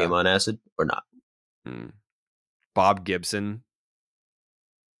throw a perfect game on acid or not? Bob Gibson.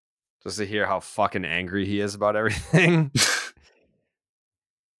 Just to hear how fucking angry he is about everything.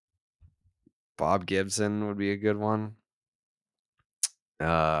 Bob Gibson would be a good one.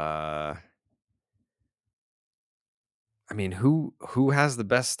 I mean, who has the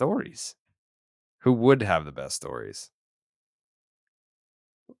best stories? Who would have the best stories?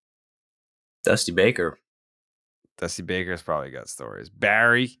 Dusty Baker. Dusty Baker's probably got stories.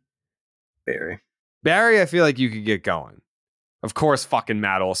 Barry, I feel like you could get going. Of course, fucking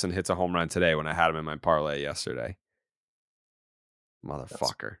Matt Olson hits a home run today when I had him in my parlay yesterday.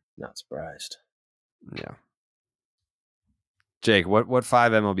 Motherfucker. Not surprised. Yeah. Jake, what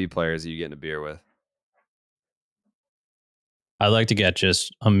 5 MLB players are you getting a beer with? I'd like to get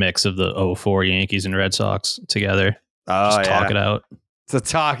just a mix of the 04 Yankees and Red Sox together. Just talk it out. To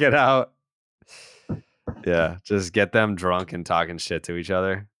talk it out. Yeah, just get them drunk and talking shit to each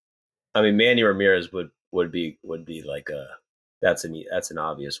other. I mean, Manny Ramirez would be like that's an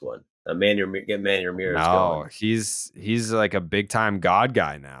obvious one. Get Manny Ramirez going. He's like a big time God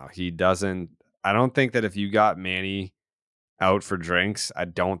guy now. I don't think that if you got Manny out for drinks, I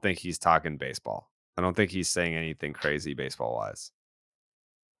don't think he's talking baseball. I don't think he's saying anything crazy baseball wise.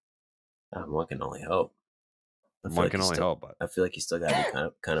 One can only hope. But I feel like he's still got to be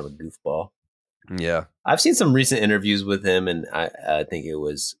kind of a goofball. Yeah. I've seen some recent interviews with him, and I think it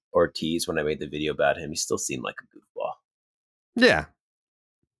was Ortiz when I made the video about him. He still seemed like a goofball. Yeah.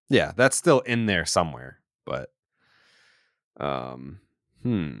 Yeah, that's still in there somewhere. But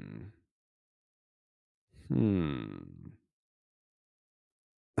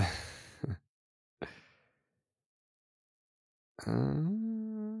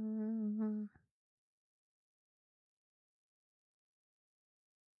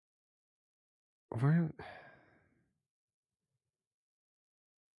where?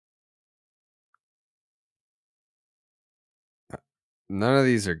 None of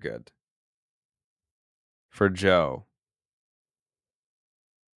these are good. For Joe.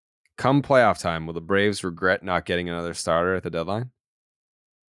 Come playoff time, will the Braves regret not getting another starter at the deadline?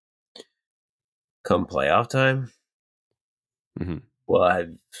 Come playoff time? Mm-hmm. Well,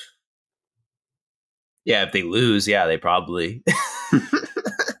 if they lose, they probably.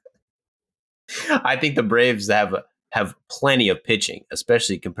 I think the Braves have plenty of pitching,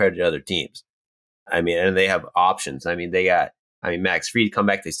 especially compared to other teams. I mean, and they have options. I mean, Max Fried come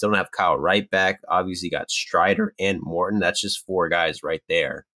back. They still don't have Kyle Wright back. Obviously, got Strider and Morton. That's just 4 guys right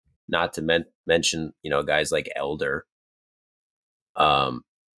there. Not to mention, guys like Elder.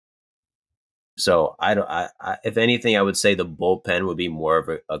 So I if anything, I would say the bullpen would be more of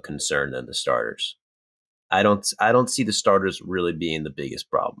a concern than the starters. I don't see the starters really being the biggest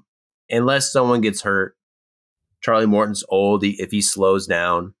problem, unless someone gets hurt. Charlie Morton's old. If he slows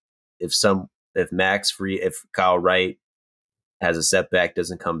down, if Kyle Wright has a setback,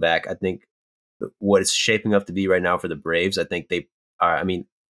 doesn't come back, I think what it's shaping up to be right now for the Braves, I think they are. I mean,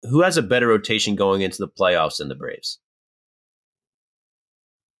 who has a better rotation going into the playoffs than the Braves?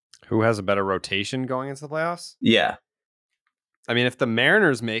 Who has a better rotation going into the playoffs? Yeah. I mean, if the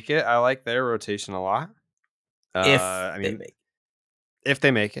Mariners make it, I like their rotation a lot. If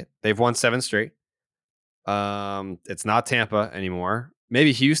they make it, they've won 7 straight. It's not Tampa anymore.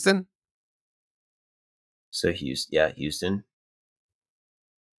 Maybe Houston. So Houston.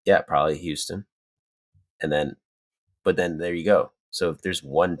 Yeah, probably Houston. But then there you go. So if there's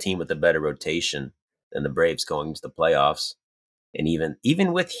one team with a better rotation than the Braves going into the playoffs, and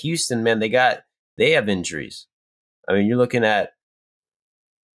even with Houston, man, they have injuries. I mean, you're looking at,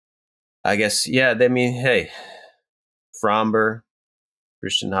 I guess, hey, Fromber,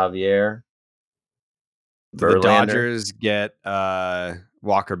 Christian Javier. Do the Dodgers get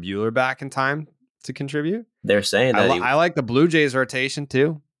Walker Buehler back in time to contribute? They're saying that I like the Blue Jays rotation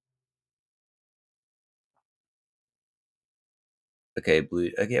too. Okay,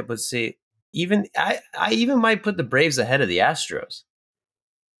 but see, even I even might put the Braves ahead of the Astros.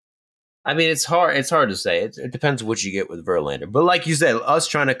 I mean, it's hard to say. It depends what you get with Verlander. But like you said, us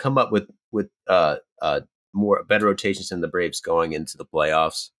trying to come up with more better rotations than the Braves going into the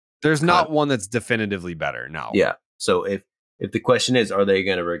playoffs. There's not one that's definitively better. No. Yeah. So if the question is, are they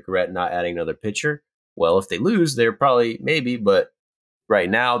going to regret not adding another pitcher? Well, if they lose, they're probably maybe. But right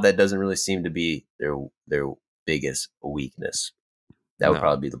now, that doesn't really seem to be their biggest weakness. That would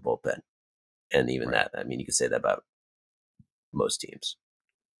probably be the bullpen. And even that, I mean, you could say that about most teams.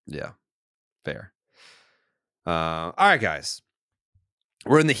 Yeah. Fair. All right, guys.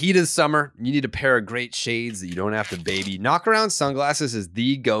 We're in the heat of the summer. You need a pair of great shades that you don't have to baby. Knockaround Sunglasses is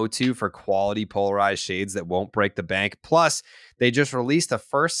the go-to for quality polarized shades that won't break the bank. Plus, they just released the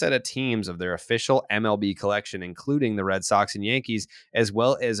first set of teams of their official MLB collection, including the Red Sox and Yankees, as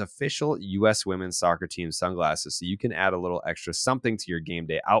well as official U.S. women's soccer team sunglasses. So you can add a little extra something to your game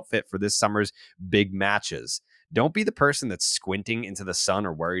day outfit for this summer's big matches. Don't be the person that's squinting into the sun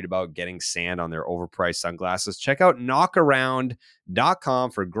or worried about getting sand on their overpriced sunglasses. Check out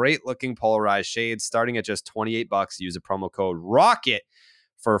knockaround.com for great looking polarized shades starting at just $28. Use the promo code ROCKET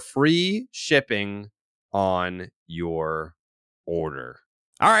for free shipping on your order.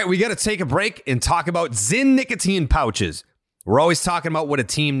 All right, we got to take a break and talk about Zyn nicotine pouches. We're always talking about what a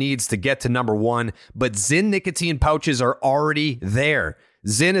team needs to get to number one, but Zyn nicotine pouches are already there.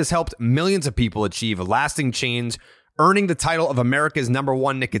 Zyn has helped millions of people achieve a lasting change, earning the title of America's number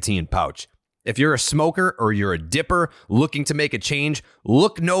one nicotine pouch. If you're a smoker or you're a dipper looking to make a change,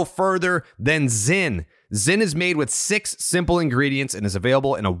 look no further than Zyn. Zyn is made with 6 simple ingredients and is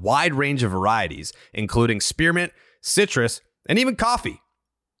available in a wide range of varieties, including spearmint, citrus, and even coffee.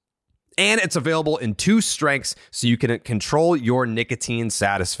 And it's available in 2 strengths so you can control your nicotine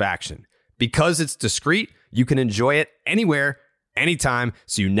satisfaction. Because it's discreet, you can enjoy it anywhere, anytime,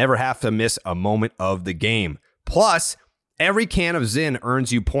 so you never have to miss a moment of the game. Plus, every can of Zyn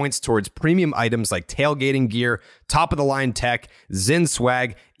earns you points towards premium items like tailgating gear, top-of-the-line tech, Zyn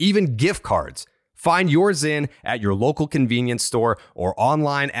swag, even gift cards. Find your Zyn at your local convenience store or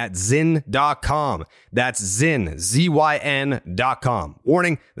online at Zyn.com. That's Zyn, ZYN.com.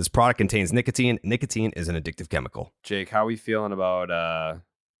 Warning, this product contains nicotine. Nicotine is an addictive chemical. Jake, how are we feeling about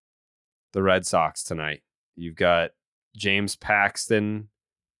the Red Sox tonight? You've got James Paxton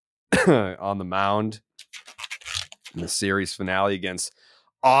on the mound in the series finale against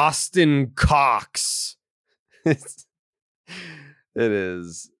Austin Cox. It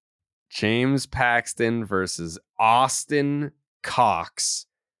is James Paxton versus Austin Cox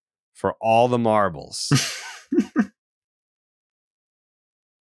for all the marbles.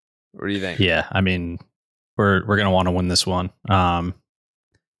 What do you think? Yeah, I mean, we're going to want to win this one.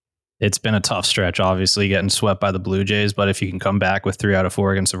 It's been a tough stretch, obviously, getting swept by the Blue Jays. But if you can come back with 3 out of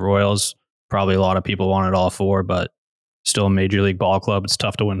 4 against the Royals, probably a lot of people wanted all 4, but still a Major League Ball club. It's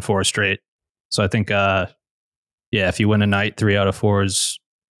tough to win 4 straight. So I think, if you win tonight, 3 out of 4 is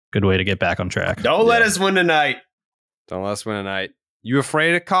a good way to get back on track. Don't let us win tonight. Don't let us win tonight. You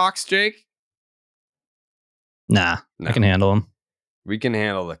afraid of Cox, Jake? Nah, I can handle him. We can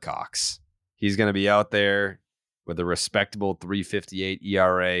handle the Cox. He's going to be out there with a respectable 3.58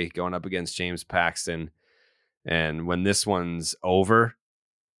 ERA going up against James Paxton. And when this one's over,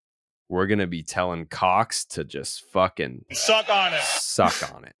 we're going to be telling Cox to just fucking suck on it.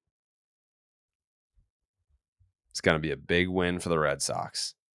 Suck on it. It's going to be a big win for the Red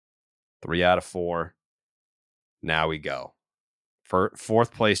Sox. 3 out of 4. Now we go. For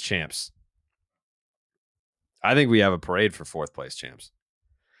 4th place champs. I think we have a parade for 4th place champs.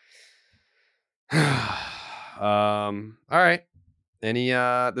 All right. Any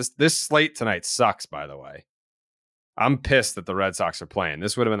this slate tonight sucks, by the way. I'm pissed that the Red Sox are playing.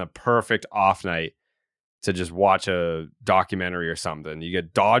 This would have been a perfect off night to just watch a documentary or something. You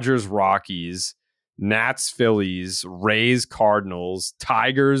get Dodgers, Rockies, Nats, Phillies, Rays, Cardinals,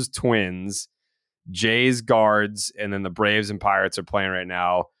 Tigers, Twins, Jays, Guards, and then the Braves and Pirates are playing right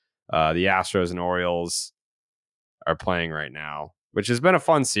now. The Astros and Orioles are playing right now, which has been a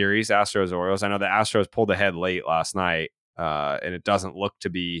fun series, Astros, Orioles. I know the Astros pulled ahead late last night, and it doesn't look to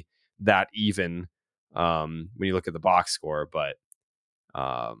be that even when you look at the box score, but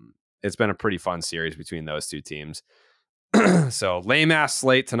it's been a pretty fun series between those 2 teams. So lame-ass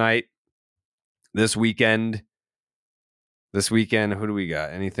slate tonight. This weekend, who do we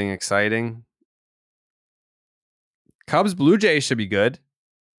got? Anything exciting? Cubs, Blue Jays should be good.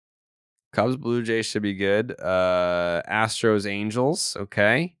 Cubs, Blue Jays should be good. Astros, Angels,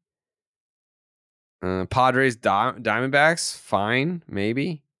 okay. Padres, Diamondbacks, fine,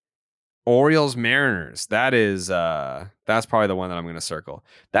 maybe. Orioles, Mariners. That's probably the one that I'm going to circle.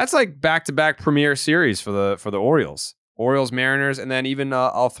 That's like back-to-back premier series for the Orioles. Orioles, Mariners, and then even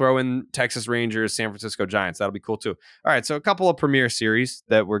I'll throw in Texas Rangers, San Francisco Giants. That'll be cool too. All right, so a couple of premier series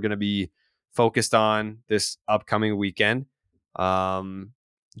that we're going to be focused on this upcoming weekend.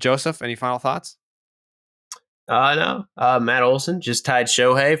 Joseph, any final thoughts? No. Matt Olson just tied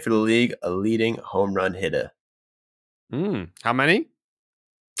Shohei for the league a leading home run hitter. How many?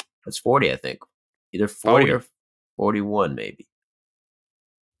 That's 40, I think. Either 40 or 41, maybe.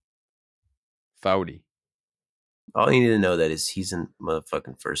 40. All you need to know that is he's in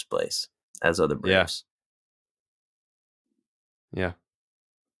motherfucking first place, as are the Braves. Yeah.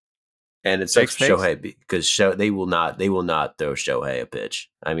 And it's sucks for Shohei because they will not throw Shohei a pitch.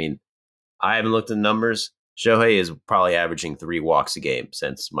 I mean, I haven't looked at the numbers. Shohei is probably averaging 3 walks a game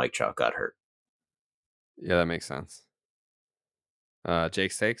since Mike Trout got hurt. Yeah, that makes sense.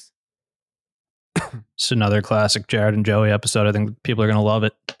 Jake's takes? It's another classic Jared and Joey episode. I think people are going to love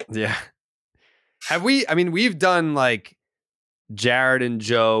it. Yeah. We've done like Jared and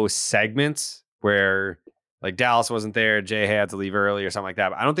Joe segments where like Dallas wasn't there, Jay had to leave early or something like that.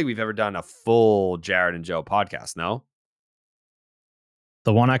 But I don't think we've ever done a full Jared and Joe podcast, no?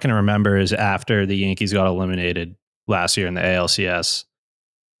 The one I can remember is after the Yankees got eliminated last year in the ALCS,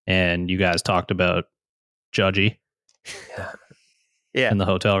 and you guys talked about Judgy in the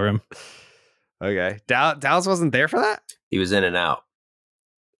hotel room. Okay. Dallas wasn't there for that? He was in and out.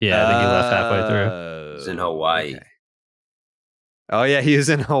 Yeah, I think he left halfway through. He was in Hawaii. Okay. Oh, yeah, he was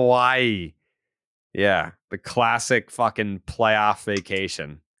in Hawaii. Yeah, the classic fucking playoff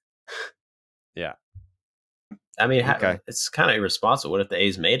vacation. Yeah. I mean, it's kind of irresponsible. What if the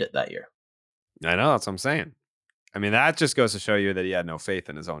A's made it that year? I know, that's what I'm saying. I mean, that just goes to show you that he had no faith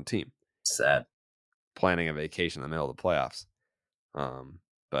in his own team. Sad. Planning a vacation in the middle of the playoffs.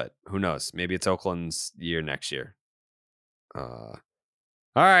 But who knows? Maybe it's Oakland's year next year. All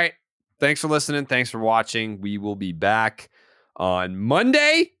right. Thanks for listening. Thanks for watching. We will be back on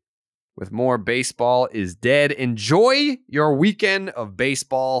Monday with more Baseball is Dead. Enjoy your weekend of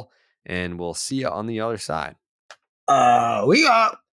baseball, and we'll see you on the other side. We got